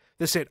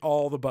hit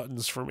all the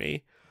buttons for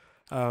me.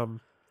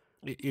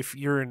 If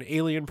you're an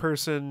Alien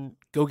person,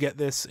 go get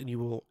this and you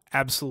will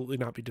absolutely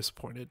not be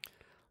disappointed.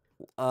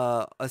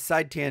 A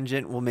side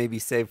tangent we'll maybe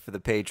save for the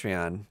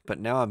Patreon,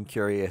 but now I'm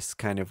curious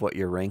kind of what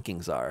your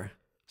rankings are.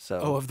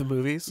 So of the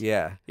movies?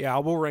 Yeah. Yeah,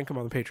 we'll rank them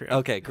on the Patreon.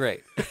 Okay,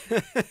 great.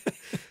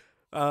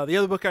 The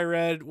other book I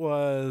read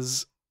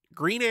was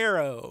Green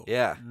Arrow.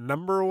 Yeah.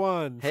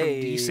 #1 from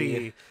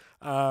DC.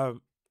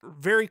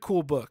 Very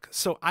cool book.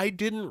 So I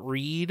didn't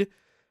read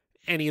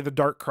any of the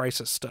Dark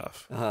Crisis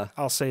stuff.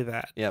 I'll say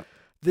that. Yep.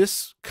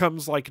 This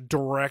comes like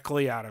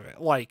directly out of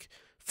it, like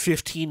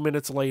 15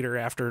 minutes later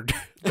after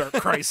Dark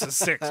Crisis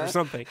 6 or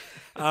something.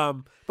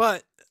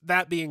 But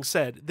that being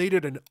said, they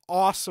did an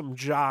awesome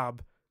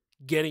job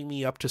getting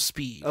me up to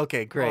speed.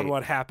 Okay, great. On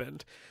what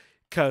happened.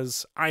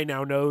 Because I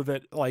now know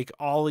that like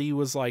Ollie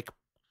was like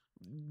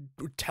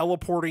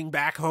teleporting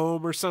back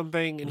home or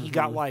something, and he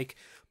got like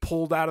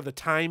pulled out of the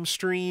time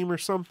stream or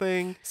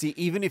something. See,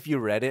 even if you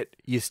read it,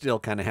 you still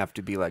kind of have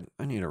to be like,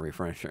 I need a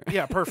refresher.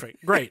 Yeah,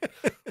 perfect. Great.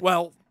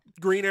 Well,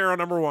 Green Arrow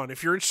 #1.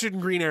 If you're interested in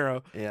Green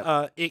Arrow,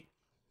 it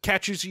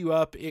catches you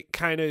up. It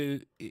kind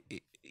of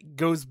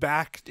goes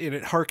back and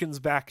it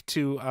harkens back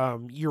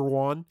to year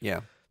 1.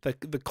 Yeah.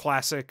 The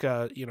classic,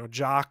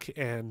 Jock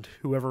and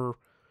whoever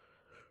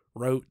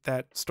wrote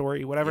that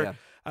story, whatever,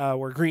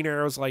 where Green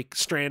Arrow's like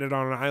stranded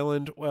on an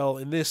island. Well,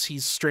 in this,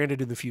 he's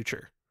stranded in the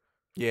future.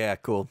 Yeah,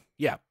 cool.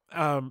 Yeah.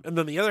 And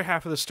then the other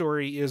half of the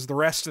story is the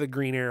rest of the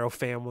Green Arrow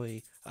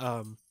family,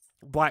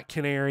 Black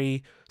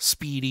Canary,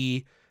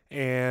 Speedy,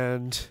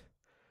 and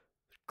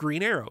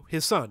Green Arrow,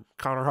 his son,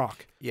 Connor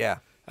Hawke. Yeah.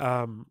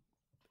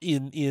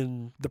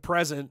 In the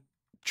present,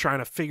 trying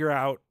to figure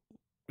out,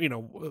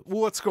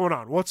 what's going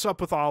on? What's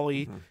up with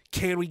Ollie?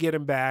 Can we get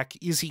him back?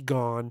 Is he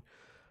gone?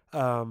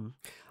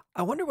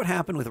 I wonder what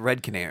happened with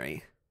Red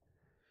Canary.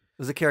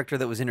 was a character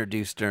that was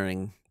introduced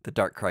during the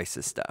Dark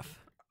Crisis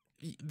stuff.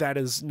 That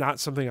is not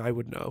something I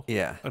would know.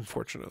 Yeah.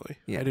 Unfortunately.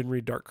 Yeah. I didn't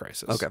read Dark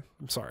Crisis. Okay.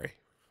 I'm sorry.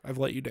 I've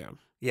let you down.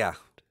 Yeah.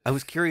 I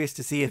was curious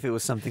to see if it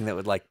was something that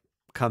would like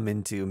come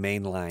into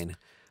mainline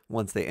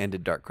once they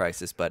ended Dark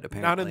Crisis, but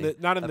apparently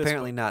not in this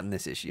apparently book. not in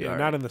this issue. Yeah, All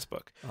not right. in this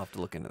book. I'll have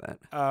to look into that.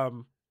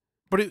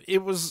 But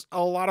it was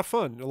a lot of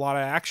fun, a lot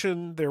of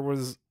action. There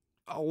was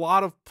a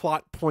lot of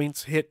plot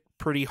points hit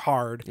pretty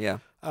hard. Yeah.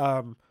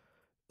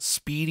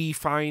 Speedy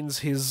finds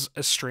his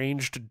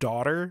estranged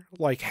daughter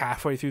like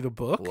halfway through the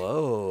book.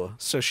 Whoa.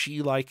 So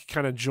she like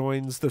kind of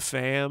joins the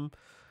fam,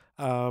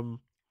 and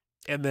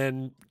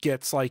then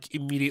gets like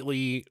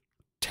immediately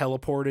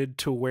teleported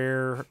to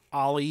where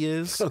Ollie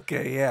is.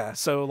 Okay, yeah.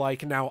 So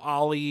like now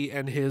Ollie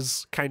and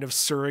his kind of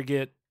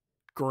surrogate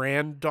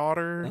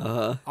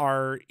granddaughter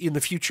are in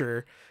the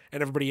future,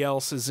 and everybody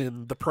else is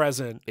in the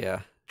present.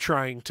 Yeah.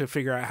 Trying to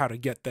figure out how to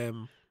get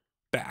them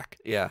back.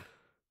 Yeah.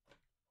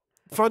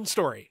 Fun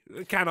story,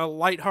 kind of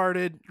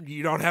lighthearted.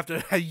 You don't have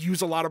to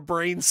use a lot of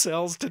brain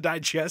cells to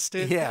digest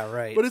it. Yeah,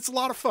 right. But it's a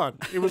lot of fun.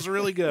 It was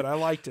really good. I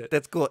liked it.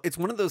 That's cool. It's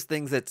one of those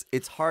things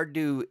it's hard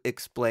to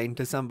explain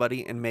to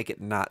somebody and make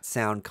it not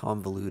sound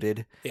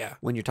convoluted. Yeah.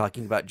 When you're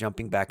talking about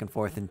jumping back and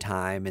forth in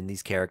time and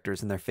these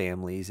characters and their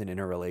families and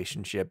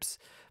interrelationships,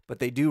 but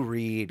they do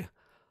read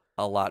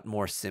a lot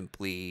more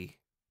simply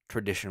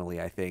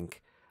traditionally, I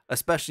think,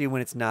 especially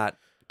when it's not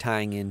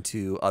tying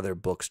into other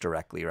books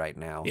directly right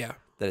now. Yeah.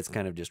 That it's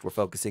kind of just we're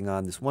focusing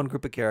on this one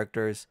group of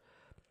characters.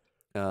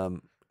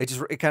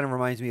 It kind of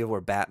reminds me of where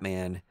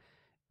Batman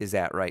is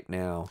at right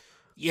now.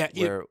 Yeah,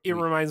 it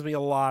reminds me a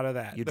lot of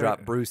that. You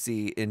drop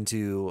Brucey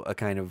into a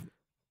kind of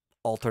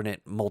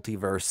alternate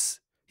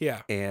multiverse.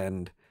 Yeah.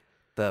 And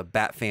the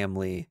Bat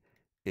family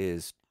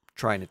is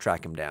trying to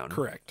track him down.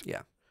 Correct.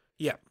 Yeah.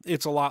 Yeah,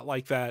 it's a lot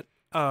like that.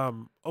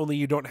 Only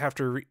you don't have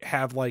to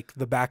have like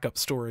the backup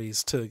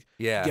stories to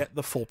get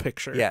the full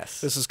picture. Yes.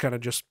 This is kind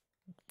of just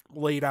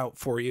laid out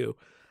for you.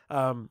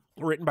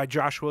 Written by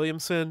Josh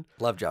Williamson.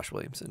 Love Josh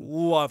Williamson.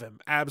 Love him.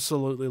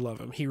 Absolutely love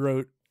him. He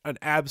wrote an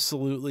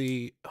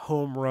absolutely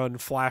home run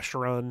flash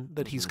run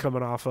that he's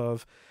coming off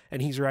of,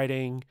 and he's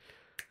writing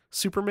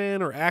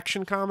Superman or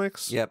Action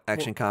Comics. Yep,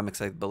 Action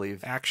Comics, I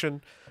believe.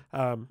 Action.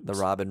 The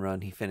Robin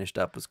run he finished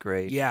up was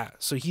great. Yeah,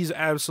 so he's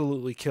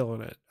absolutely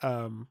killing it.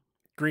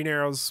 Green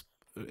Arrow's,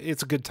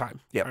 it's a good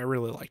time. Yep. I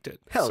really liked it.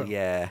 Hell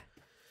yeah.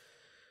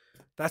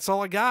 That's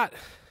all I got.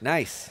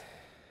 Nice.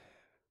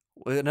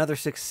 Another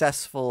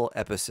successful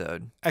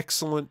episode.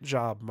 Excellent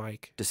job,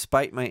 Mike.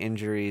 Despite my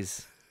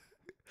injuries,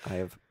 I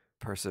have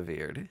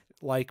persevered.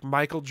 Like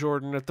Michael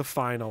Jordan at the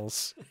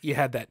finals, you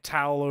had that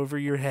towel over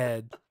your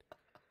head.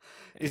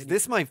 Is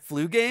this my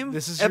flu game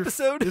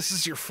episode? This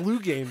is your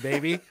flu game,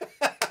 baby.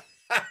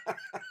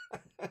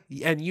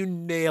 And you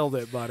nailed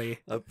it, buddy.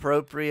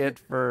 Appropriate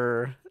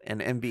for an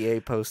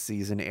NBA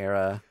postseason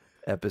era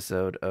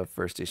episode of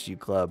First Issue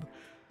Club.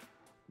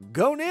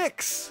 Go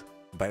Knicks!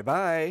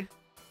 Bye-bye.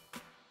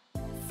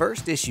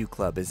 First Issue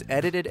Club is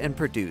edited and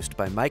produced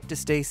by Mike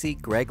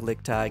DeStacy, Greg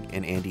Lichtag,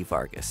 and Andy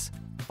Vargas.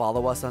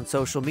 Follow us on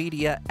social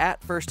media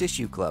at First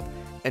Issue Club,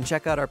 and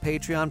check out our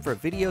Patreon for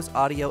videos,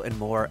 audio, and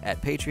more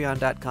at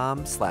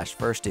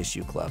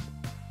patreon.com/firstissueclub.